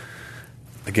laws,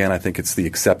 again, I think it's the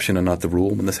exception and not the rule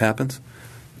when this happens.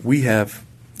 We have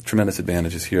tremendous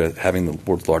advantages here, having the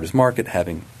world's largest market,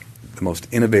 having the most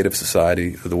innovative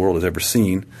society that the world has ever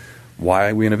seen. Why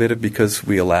are we innovative? Because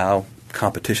we allow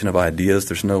competition of ideas.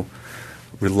 There's no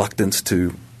reluctance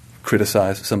to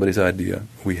criticize somebody's idea.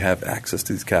 We have access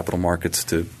to these capital markets,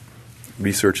 to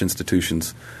research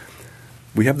institutions.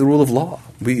 We have the rule of law.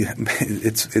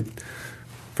 It's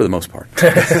for the most part.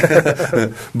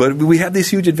 But we have these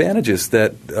huge advantages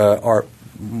that are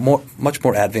much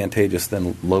more advantageous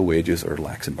than low wages or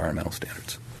lax environmental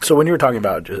standards. So when you were talking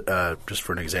about, just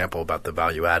for an example, about the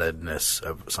value-addedness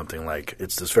of something like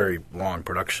it's this very long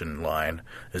production line,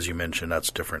 as you mentioned, that's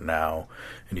different now.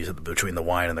 And you said between the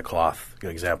wine and the cloth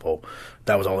example,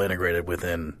 that was all integrated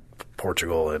within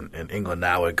Portugal and England.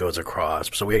 Now it goes across.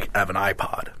 So we have an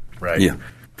iPod, right? Yeah.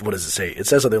 What does it say? It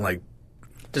says something like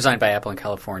designed by Apple in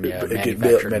California,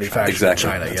 manufactured in China. Exactly.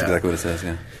 China. That's exactly what it says,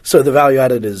 yeah. So the value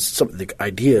added is some of the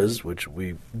ideas which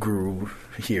we grew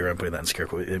here. I'm putting that in scare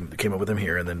quotes. Came up with them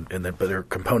here, and then but they're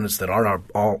components that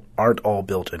aren't all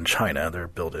built in China. They're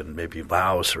built in maybe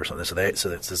Laos or something. So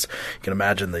it's this. You can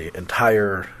imagine the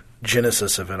entire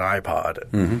genesis of an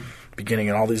iPod, beginning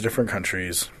in all these different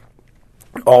countries,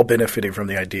 all benefiting from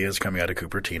the ideas coming out of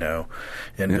Cupertino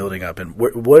and building up. And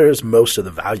where is most of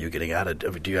the value getting added? I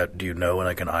mean, do you know,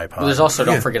 like an iPod? Well, there's also,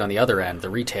 don't forget on the other end, the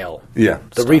retail. Yeah.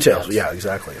 The retail. Yeah,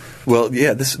 exactly. Well,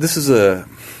 yeah, this is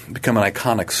become an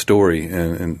iconic story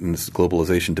in this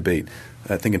globalization debate.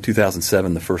 I think in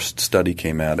 2007 the first study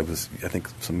came out. It was, I think,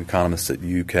 some economists at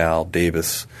UCal,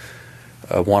 Davis,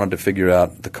 wanted to figure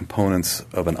out the components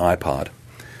of an iPod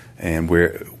and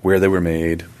where they were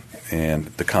made, and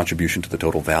the contribution to the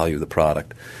total value of the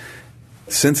product.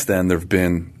 Since then, there have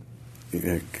been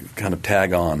kind of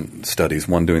tag-on studies,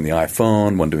 one doing the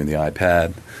iPhone, one doing the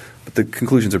iPad, but the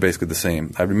conclusions are basically the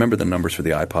same. I remember the numbers for the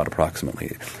iPod approximately.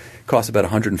 It costs about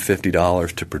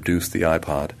 $150 to produce the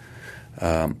iPod.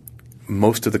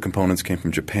 Most of the components came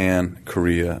from Japan,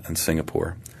 Korea, and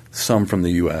Singapore, some from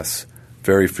the U.S.,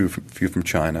 very few from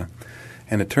China.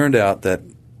 And it turned out that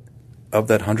of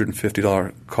that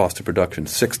 $150 cost of production,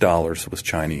 $6 was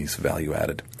Chinese value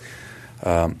added.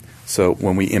 So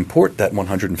when we import that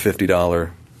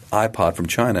 $150 iPod from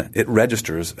China, it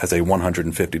registers as a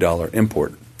 $150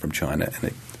 import from China, and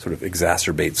it sort of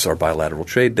exacerbates our bilateral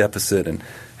trade deficit and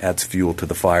adds fuel to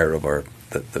the fire of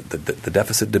the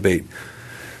deficit debate.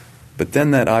 But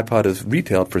then that iPod is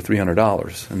retailed for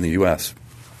 $300 in the U.S.,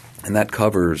 and that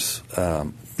covers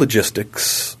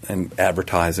logistics and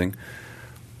advertising.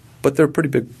 But they're pretty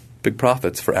big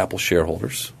profits for Apple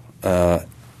shareholders,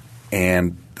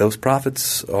 and those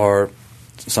profits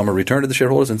some are returned to the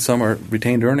shareholders, and some are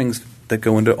retained earnings that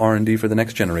go into R&D for the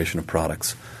next generation of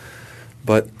products.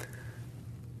 But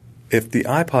if the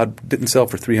iPod didn't sell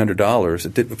for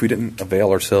 $300, if we didn't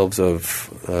avail ourselves of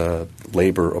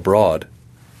labor abroad,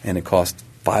 and it cost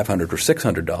 $500 or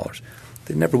 $600,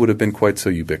 they never would have been quite so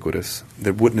ubiquitous.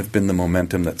 There wouldn't have been the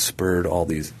momentum that spurred all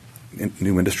these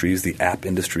new industries, the app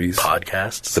industries.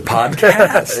 Podcasts. The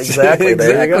podcasts. Exactly.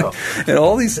 There you go. And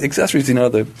all these accessories,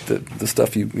 the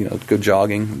stuff you go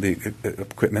jogging, the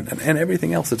equipment, and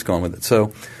everything else that's gone with it.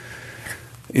 So,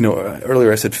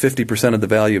 earlier I said 50% of the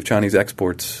value of Chinese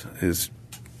exports is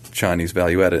Chinese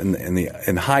value added.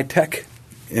 In high-tech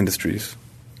industries,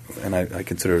 and I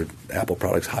consider Apple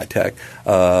products high-tech,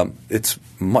 it's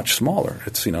much smaller.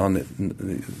 It's, in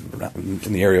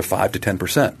the area of 5 to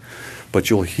 10%. But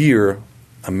you'll hear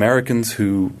Americans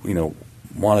who,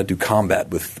 want to do combat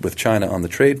with China on the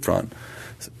trade front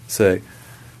say,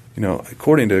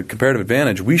 according to Comparative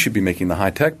Advantage, we should be making the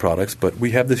high-tech products, but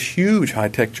we have this huge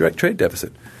high-tech trade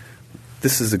deficit.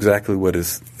 This is exactly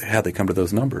how they come to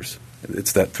those numbers.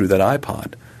 It's that through that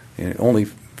iPod. Only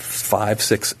 5,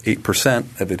 6,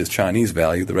 8% of it is Chinese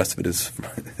value. The rest of it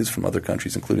is from other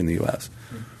countries, including the U.S.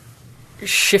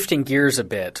 Shifting gears a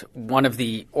bit, one of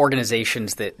the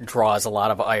organizations that draws a lot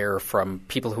of ire from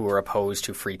people who are opposed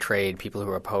to free trade, people who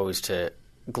are opposed to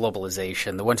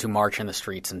globalization, the ones who march in the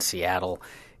streets in Seattle,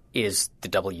 is the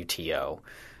WTO.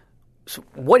 So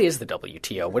what is the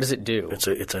WTO? What does it do?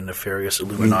 It's a nefarious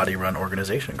Illuminati-run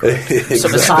organization, correct?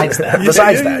 So besides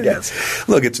that? Yes.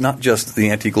 Look, it's not just the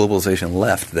anti-globalization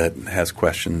left that has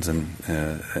questions and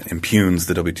impugns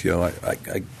the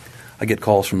WTO. I get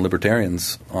calls from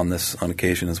libertarians on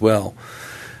occasion as well.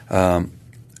 I'm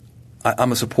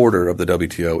a supporter of the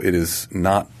WTO. It is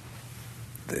not.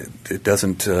 It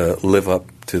doesn't live up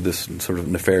to this sort of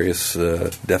nefarious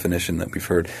definition that we've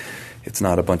heard. It's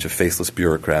not a bunch of faceless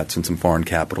bureaucrats and some foreign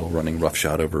capital running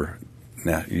roughshod over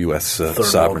U.S. sovereignty.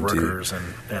 Third world workers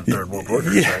and third world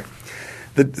workers, yeah.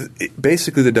 right?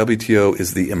 Basically, the WTO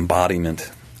is the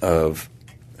embodiment of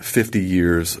 50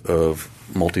 years of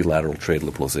multilateral trade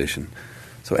liberalization.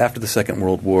 So after the Second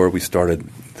World War, we started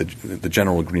the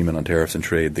General Agreement on Tariffs and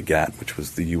Trade, the GATT, which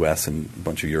was the U.S. and a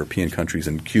bunch of European countries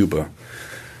and Cuba.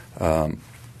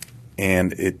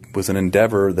 And it was an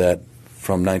endeavor that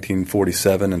from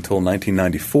 1947 until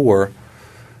 1994,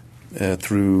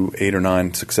 through 8 or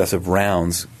 9 successive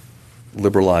rounds,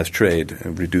 liberalized trade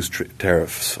and reduced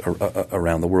tariffs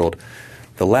around the world.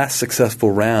 The last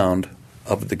successful round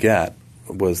of the GATT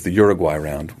was the Uruguay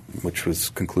round, which was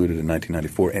concluded in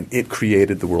 1994, and it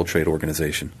created the World Trade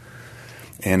Organization.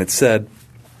 And it said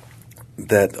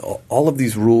that all of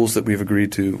these rules that we've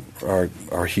agreed to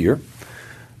are here,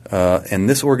 and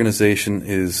this organization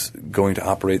is going to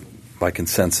operate by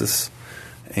consensus,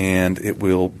 and it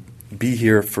will be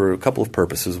here for a couple of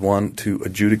purposes. One, to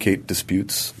adjudicate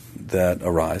disputes that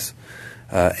arise,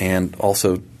 and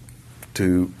also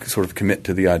to sort of commit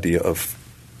to the idea of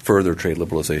further trade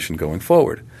liberalization going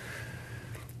forward.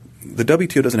 The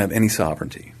WTO doesn't have any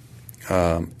sovereignty.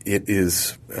 It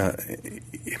is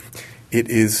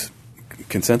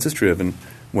consensus driven.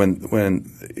 And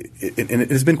it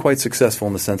has been quite successful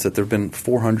in the sense that there have been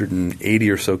 480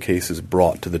 or so cases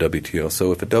brought to the WTO.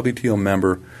 So if a WTO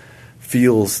member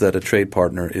feels that a trade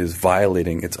partner is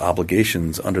violating its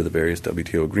obligations under the various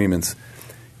WTO agreements,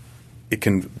 it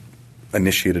can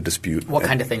initiate a dispute. What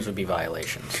kind of things would be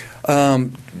violations?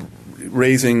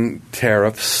 Raising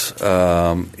tariffs,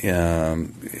 not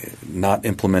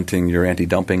implementing your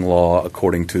anti-dumping law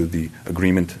according to the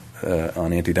agreement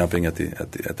on anti-dumping at the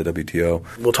WTO.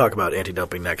 We'll talk about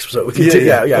anti-dumping next. So we can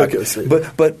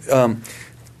But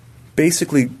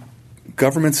basically,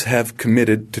 governments have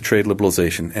committed to trade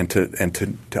liberalization and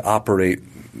to operate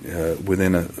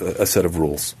within a set of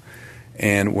rules.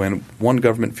 And when one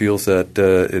government feels that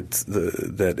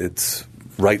its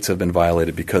rights have been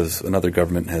violated because another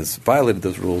government has violated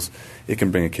those rules, it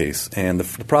can bring a case. And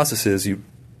the process is you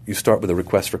start with a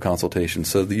request for consultation.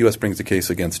 So the U.S. brings a case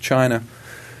against China.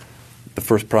 The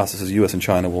first process is U.S. and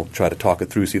China will try to talk it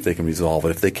through, see if they can resolve it.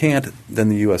 If they can't, then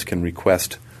the U.S. can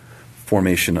request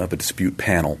formation of a dispute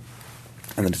panel.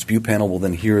 And the dispute panel will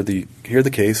then hear the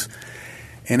case.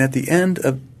 And at the end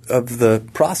of the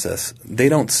process, they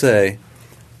don't say,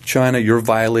 China, you're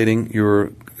violating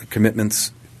your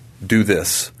commitments, do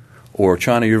this. Or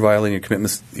China, you're violating your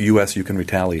commitments, U.S., you can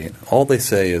retaliate. All they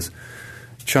say is,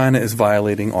 China is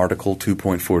violating Article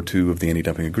 2.42 of the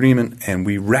Anti-Dumping Agreement, and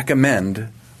we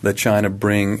recommend that China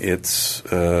bring its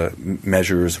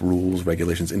measures, rules,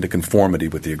 regulations into conformity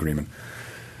with the agreement.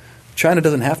 China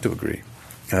doesn't have to agree.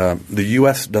 The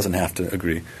U.S. doesn't have to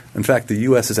agree. In fact, the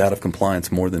U.S. is out of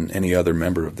compliance more than any other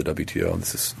member of the WTO.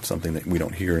 This is something that we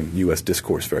don't hear in U.S.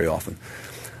 discourse very often.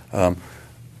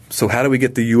 So how do we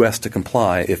get the U.S. to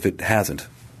comply if it hasn't?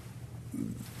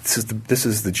 This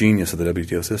is the genius of the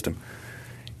WTO system.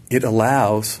 It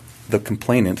allows the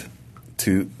complainant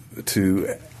to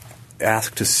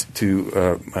ask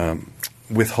to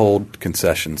withhold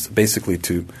concessions, basically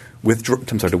to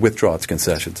withdraw its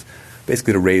concessions,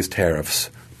 basically to raise tariffs,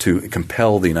 to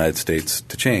compel the United States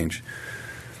to change.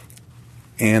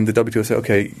 And the WTO said,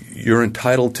 okay, you're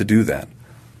entitled to do that.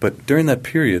 But during that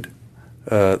period,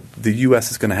 the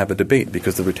U.S. is going to have a debate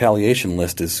because the retaliation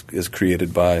list is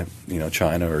created by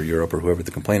China or Europe or whoever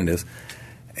the complainant is,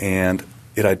 and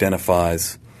it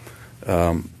identifies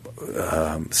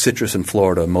citrus in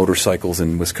Florida, motorcycles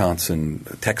in Wisconsin,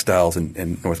 textiles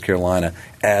in North Carolina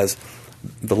as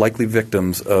the likely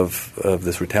victims of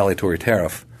this retaliatory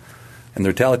tariff. And the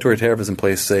retaliatory tariff is in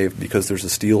place, say, because there's a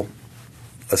steel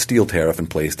tariff in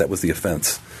place. That was the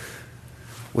offense.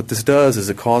 What this does is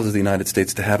it causes the United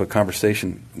States to have a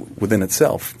conversation within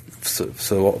itself.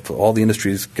 So all the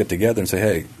industries get together and say,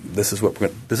 hey, this is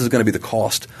going to be the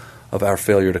cost of our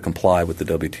failure to comply with the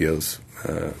WTO's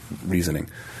reasoning.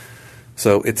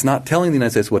 So it's not telling the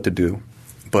United States what to do,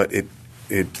 but it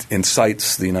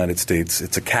incites the United States.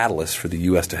 It's a catalyst for the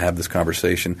U.S. to have this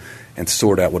conversation and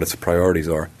sort out what its priorities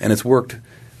are. And it's worked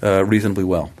reasonably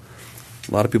well.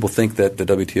 A lot of people think that the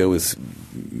WTO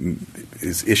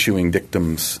is issuing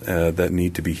dictums that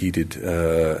need to be heeded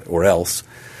or else.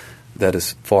 That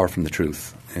is far from the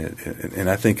truth. And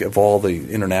I think of all the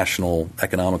international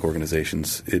economic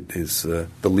organizations, it is the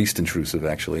least intrusive,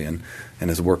 actually, and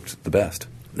has worked the best.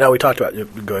 Now, we talked about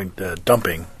going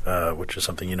dumping, which is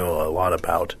something you know a lot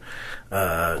about.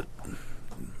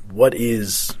 What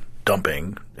is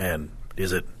dumping, and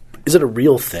is it Is it a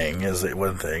real thing? Is it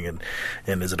one thing?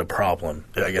 And is it a problem?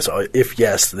 I guess if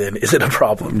yes, then is it a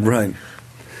problem? Right.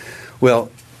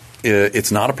 Well,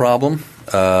 it's not a problem.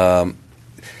 There's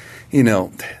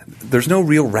no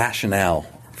real rationale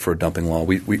for a dumping law.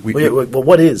 Well,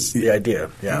 what is the idea?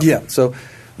 Yeah. So,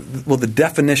 the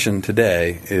definition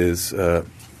today is the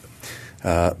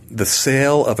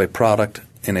sale of a product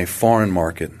in a foreign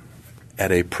market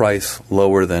at a price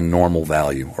lower than normal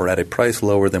value, or at a price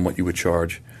lower than what you would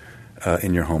charge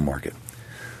in your home market.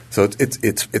 So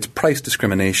it's price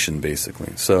discrimination,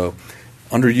 basically. So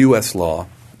under U.S. law,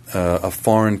 a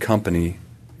foreign company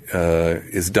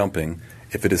is dumping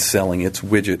if it is selling its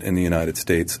widget in the United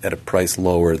States at a price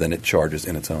lower than it charges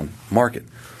in its own market.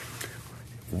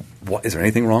 Is there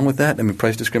anything wrong with that? I mean,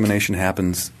 price discrimination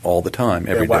happens all the time,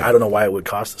 every day. I don't know why it would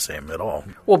cost the same at all.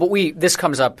 Well, but this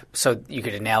comes up, so you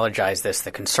could analogize this.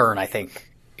 The concern, I think,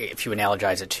 if you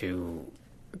analogize it to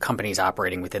companies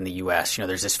operating within the U.S.,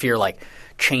 there's this fear like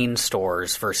chain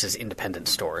stores versus independent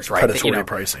stores, right? Predatory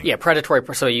pricing. Yeah, predatory.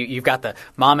 So you've got the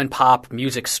mom and pop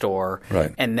music store,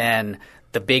 right, and then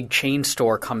the big chain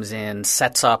store comes in,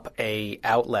 sets up a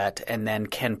outlet, and then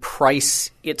can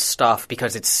price its stuff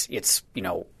because it's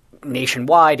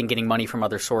nationwide and getting money from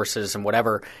other sources and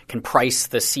whatever, can price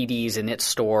the CDs in its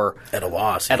store at a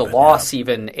loss,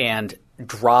 even, and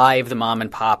drive the mom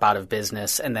and pop out of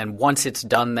business. And then once it's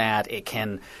done that, it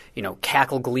can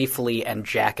cackle gleefully and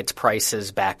jack its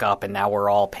prices back up, and now we're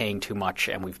all paying too much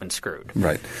and we've been screwed.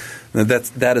 Right. Now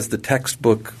that is the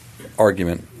textbook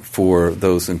argument for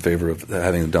those in favor of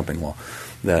having a dumping law,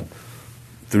 that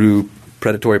through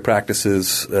predatory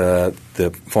practices,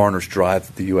 the foreigners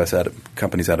drive the U.S.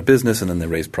 companies out of business, and then they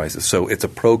raise prices. So it's a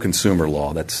pro-consumer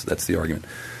law. That's the argument.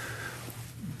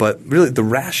 But really, the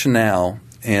rationale,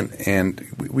 and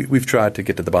we've tried to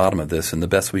get to the bottom of this, and the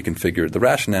best we can figure, the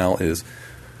rationale is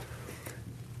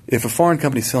if a foreign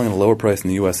company is selling at a lower price in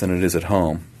the U.S. than it is at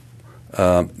home,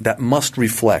 that must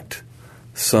reflect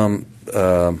some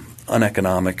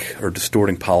uneconomic or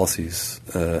distorting policies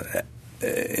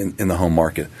in the home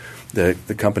market.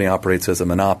 The company operates as a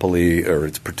monopoly, or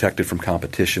it's protected from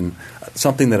competition,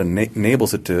 something that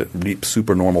enables it to reap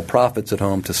supernormal profits at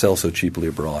home to sell so cheaply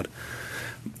abroad.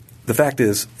 The fact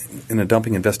is, in a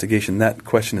dumping investigation, that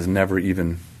question is never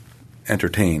even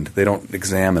entertained. They don't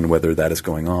examine whether that is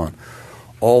going on.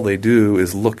 All they do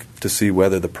is look to see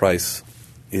whether the price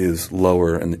is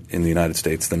lower in the United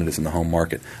States than it is in the home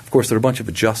market. Of course, there are a bunch of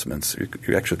adjustments.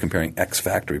 You're actually comparing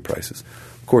ex-factory prices.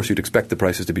 Of course, you'd expect the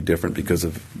prices to be different because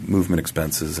of movement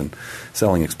expenses and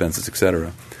selling expenses, et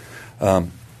cetera.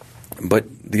 But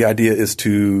the idea is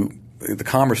the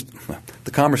Commerce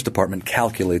Department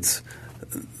calculates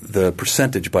the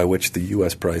percentage by which the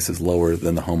U.S. price is lower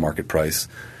than the home market price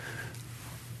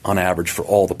on average for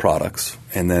all the products,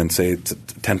 and then say it's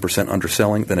 10%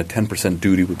 underselling, then a 10%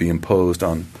 duty would be imposed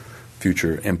on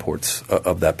future imports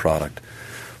of that product.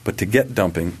 But to get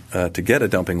a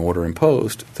dumping order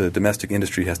imposed, the domestic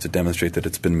industry has to demonstrate that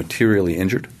it's been materially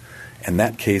injured, and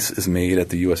that case is made at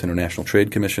the U.S. International Trade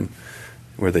Commission,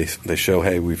 where they show,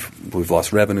 hey, we've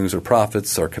lost revenues or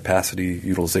profits, our capacity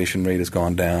utilization rate has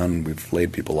gone down, we've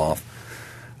laid people off,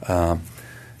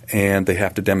 and they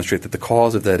have to demonstrate that the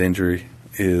cause of that injury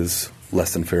is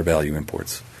less than fair value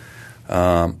imports.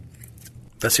 That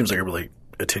seems like a really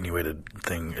attenuated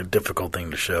thing, a difficult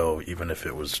thing to show, even if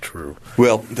it was true.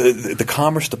 Well, the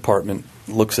Commerce Department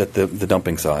looks at the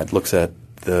dumping side, looks at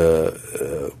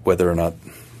the whether or not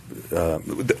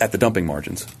at the dumping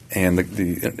margins, and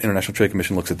the International Trade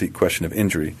Commission looks at the question of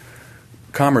injury.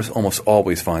 Commerce almost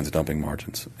always finds dumping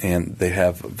margins, and they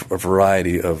have a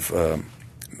variety of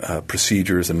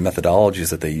procedures and methodologies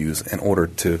that they use in order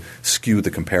to skew the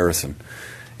comparison.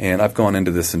 And I've gone into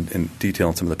this in detail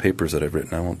in some of the papers that I've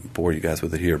written. I won't bore you guys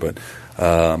with it here, but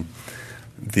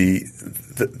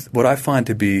what I find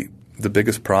to be the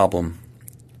biggest problem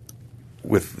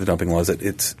with the dumping law is that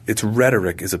its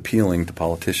rhetoric is appealing to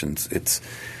politicians. It's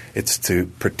to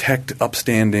protect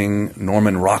upstanding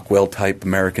Norman Rockwell type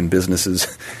American businesses,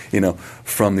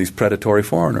 from these predatory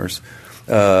foreigners.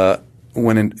 And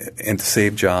to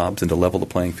save jobs and to level the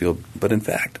playing field. But in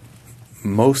fact,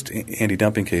 most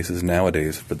anti-dumping cases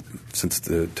nowadays, since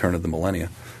the turn of the millennium,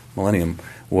 are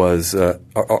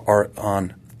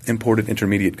on imported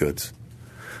intermediate goods.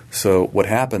 So what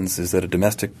happens is that a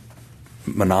domestic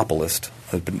monopolist,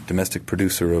 a domestic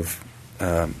producer of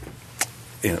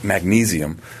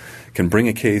magnesium, can bring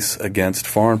a case against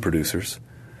foreign producers,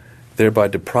 thereby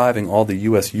depriving all the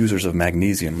U.S. users of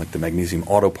magnesium, like the magnesium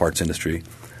auto parts industry,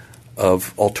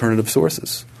 of alternative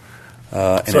sources.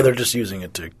 So they're just using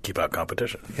it to keep out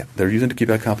competition. Yeah, they're using it to keep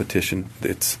out competition.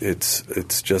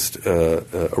 It's just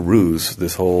a ruse,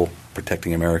 this whole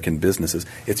protecting American businesses.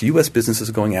 It's U.S. businesses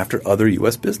going after other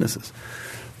U.S. businesses.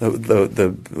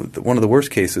 One of the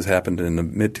worst cases happened in the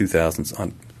mid-2000s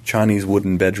on Chinese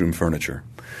wooden bedroom furniture.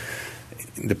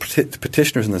 The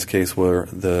petitioners in this case were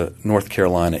the North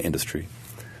Carolina industry.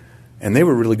 And they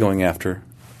were really going after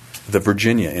the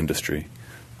Virginia industry,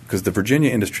 because the Virginia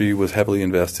industry was heavily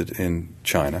invested in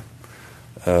China.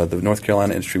 The North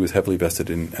Carolina industry was heavily invested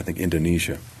in, I think,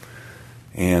 Indonesia.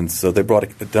 And so they brought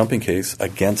a dumping case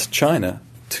against China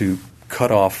to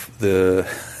cut off to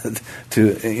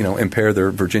impair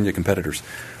their Virginia competitors.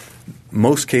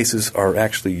 Most cases are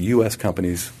actually U.S.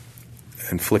 companies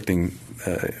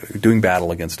doing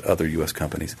battle against other U.S.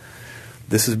 companies.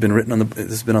 This has been on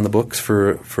the books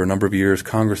for a number of years.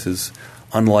 Congress is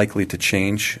unlikely to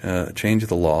change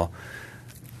the law.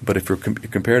 But if you're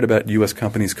compared about U.S.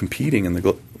 companies competing in the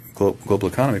global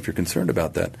economy, if you're concerned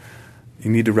about that, you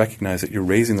need to recognize that you're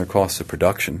raising their costs of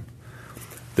production.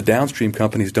 The downstream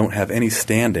companies don't have any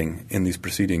standing in these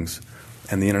proceedings,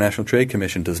 and the International Trade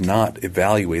Commission does not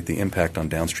evaluate the impact on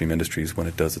downstream industries when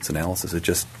it does its analysis. It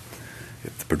just,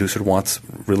 if the producer wants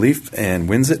relief and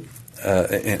wins it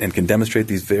and can demonstrate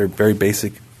these very, very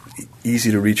basic,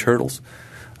 easy-to-reach hurdles,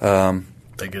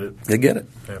 they get it. They get it.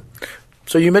 Yeah.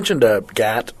 So you mentioned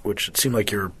GATT, which it seemed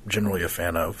like you're generally a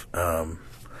fan of,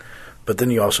 but then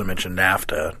you also mentioned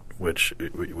NAFTA, which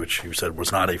you said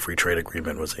was not a free trade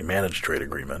agreement, was a managed trade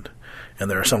agreement. And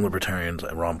there are some libertarians,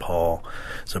 Ron Paul,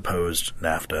 has opposed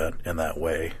NAFTA in that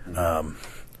way.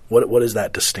 What is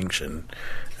that distinction?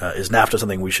 Is NAFTA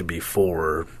something we should be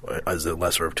for as the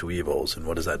lesser of two evils? And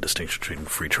what is that distinction between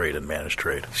free trade and managed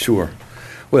trade? Sure.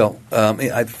 Well,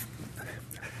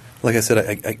 like I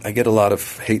said, I get a lot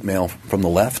of hate mail from the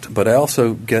left, but I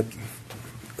also get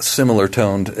similar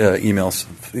toned emails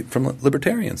from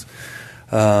libertarians.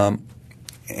 And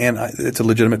it's a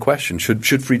legitimate question.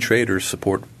 Should free traders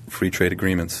support free trade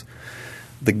agreements?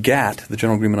 The GATT, the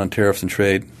General Agreement on Tariffs and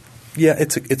Trade, yeah,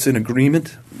 it's an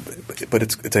agreement, but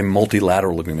it's a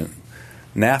multilateral agreement.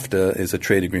 NAFTA is a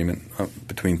trade agreement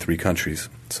between three countries,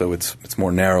 so it's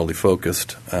more narrowly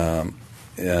focused.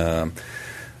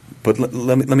 But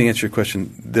let me answer your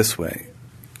question this way.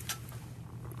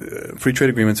 Free trade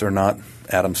agreements are not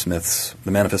the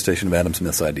manifestation of Adam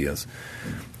Smith's ideas.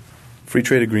 Free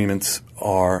trade agreements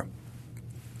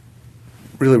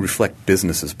really reflect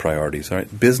business's priorities. All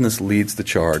right? Business leads the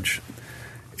charge.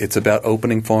 It's about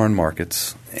opening foreign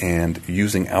markets and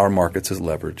using our markets as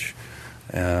leverage.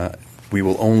 We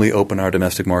will only open our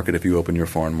domestic market if you open your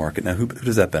foreign market. Now, who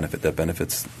does that benefit? That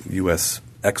benefits U.S.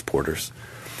 exporters.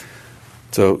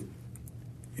 So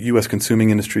U.S. consuming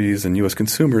industries and U.S.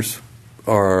 consumers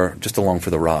are just along for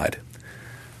the ride.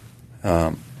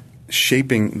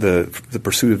 Shaping the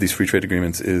pursuit of these free trade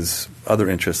agreements is other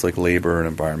interests like labor and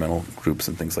environmental groups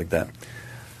and things like that.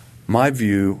 My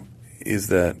view is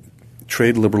that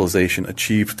trade liberalization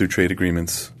achieved through trade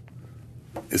agreements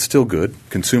is still good.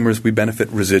 Consumers, we benefit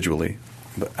residually,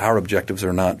 but our objectives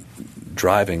are not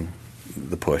driving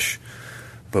the push.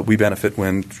 But we benefit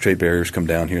when trade barriers come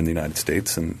down here in the United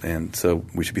States, and so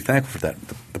we should be thankful for that.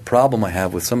 The problem I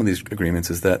have with some of these agreements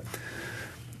is that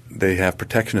they have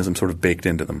protectionism sort of baked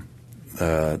into them,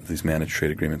 these managed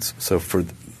trade agreements. So for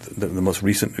the most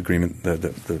recent agreement,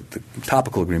 the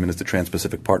topical agreement is the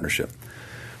Trans-Pacific Partnership,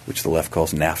 which the left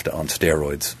calls NAFTA on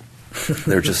steroids.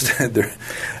 They're just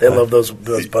they love those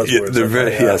buzzwords. Yeah, they're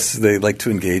yes, they like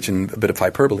to engage in a bit of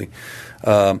hyperbole.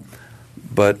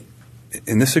 But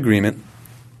in this agreement,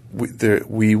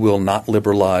 we will not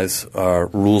liberalize our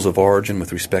rules of origin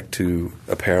with respect to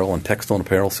apparel and textile and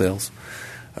apparel sales.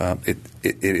 It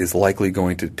is likely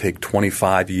going to take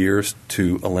 25 years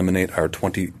to eliminate our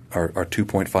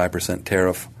 2.5%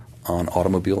 tariff on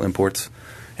automobile imports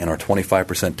and our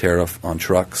 25% tariff on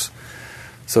trucks.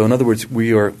 So in other words,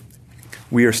 we are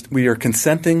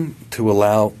consenting to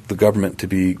allow the government to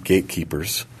be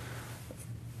gatekeepers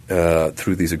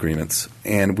through these agreements,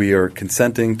 and we are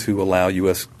consenting to allow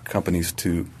U.S. companies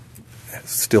to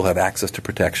still have access to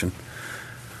protection.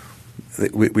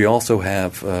 We also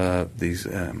have these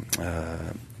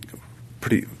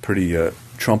pretty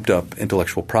trumped up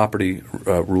intellectual property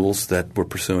rules that we're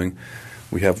pursuing.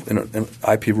 We have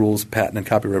IP rules, patent and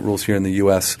copyright rules here in the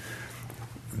U.S.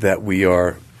 that we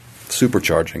are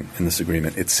supercharging in this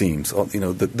agreement. It seems,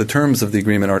 the terms of the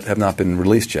agreement have not been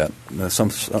released yet. Some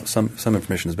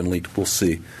information has been leaked. We'll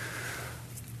see.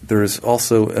 There is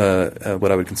also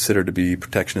what I would consider to be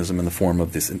protectionism in the form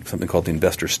of something called the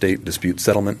investor-state dispute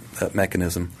settlement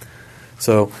mechanism.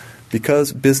 So,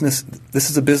 because this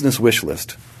is a business wish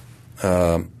list.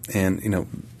 and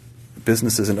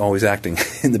business isn't always acting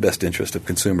in the best interest of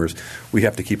consumers. We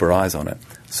have to keep our eyes on it.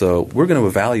 So we're going to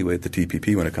evaluate the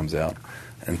TPP when it comes out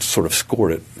and sort of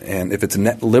score it. And if it's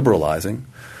net liberalizing,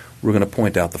 we're going to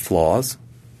point out the flaws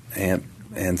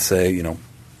and say,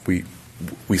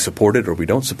 we support it or we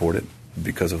don't support it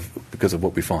because of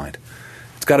what we find.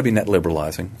 It's got to be net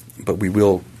liberalizing, but we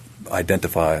will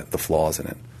identify the flaws in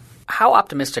it. How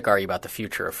optimistic are you about the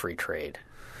future of free trade?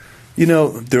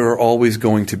 There are always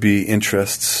going to be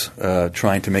interests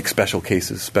trying to make special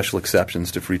cases, special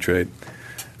exceptions to free trade.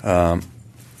 In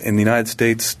the United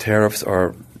States, tariffs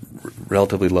are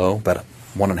relatively low, about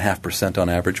 1.5% on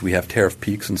average. We have tariff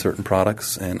peaks in certain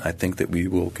products, and I think that we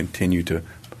will continue to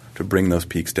bring those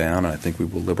peaks down, and I think we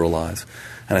will liberalize.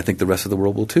 And I think the rest of the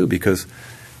world will too, because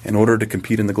in order to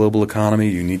compete in the global economy,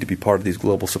 you need to be part of these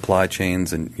global supply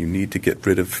chains, and you need to get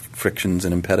rid of frictions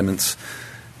and impediments.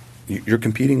 You're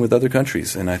competing with other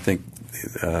countries, and I think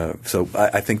so.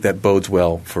 I think that bodes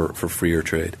well for freer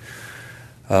trade,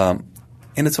 and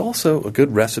it's also a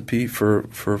good recipe for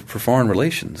foreign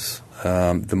relations.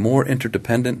 The more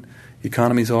interdependent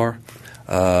economies are,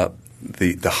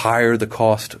 the higher the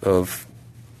cost of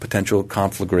potential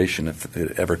conflagration if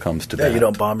it ever comes to that. Yeah, you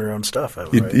don't bomb your own stuff.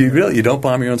 Right? You don't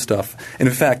bomb your own stuff. And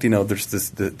in fact, there's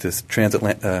this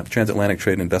transatlantic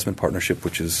trade and investment partnership,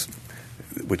 which is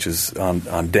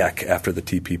on deck after the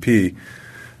TPP,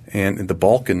 and the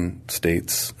Balkan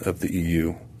states of the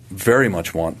EU very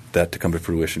much want that to come to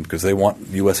fruition because they want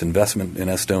U.S. investment in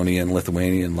Estonia and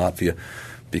Lithuania and Latvia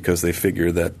because they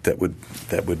figure that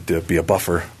would be a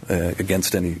buffer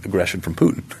against any aggression from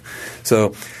Putin.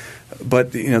 So,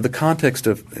 but the context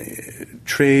of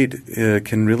trade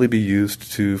can really be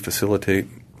used to facilitate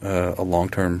a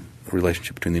long-term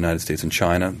relationship between the United States and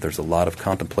China. There's a lot of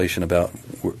contemplation about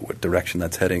what direction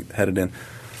that's headed in.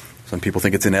 Some people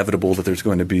think it's inevitable that there's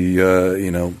going to be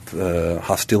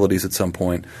hostilities at some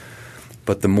point.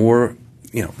 But the more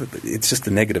it's just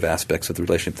the negative aspects of the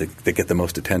relationship that get the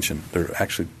most attention. There are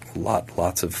actually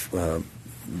lots of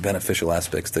beneficial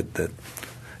aspects that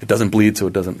it doesn't bleed, so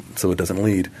it doesn't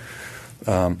lead.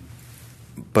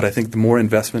 But I think the more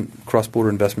investment, cross-border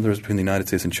investment there is between the United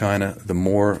States and China, the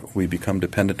more we become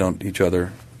dependent on each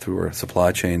other through our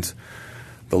supply chains,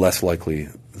 the less likely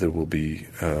there will be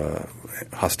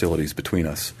hostilities between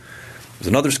us. There's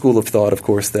another school of thought, of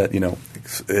course, that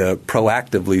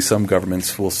proactively some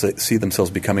governments will see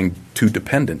themselves becoming too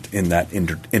dependent in that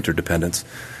interdependence,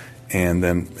 and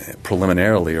then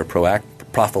preliminarily or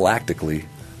prophylactically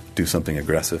do something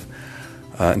aggressive.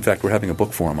 In fact, we're having a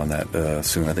book forum on that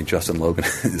soon. I think Justin Logan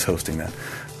is hosting that.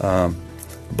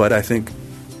 But I think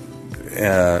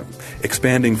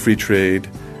expanding free trade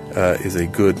is a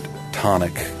good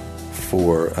tonic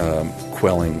for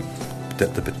quelling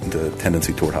the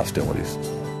tendency toward hostilities.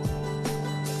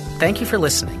 Thank you for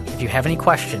listening. If you have any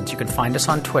questions, you can find us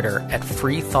on Twitter at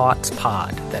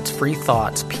FreeThoughtsPod. That's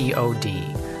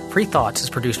FreeThoughtsPod. Free Thoughts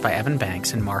is produced by Evan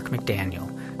Banks and Mark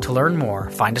McDaniel. To learn more,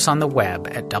 find us on the web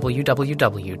at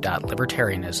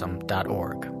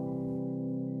www.libertarianism.org.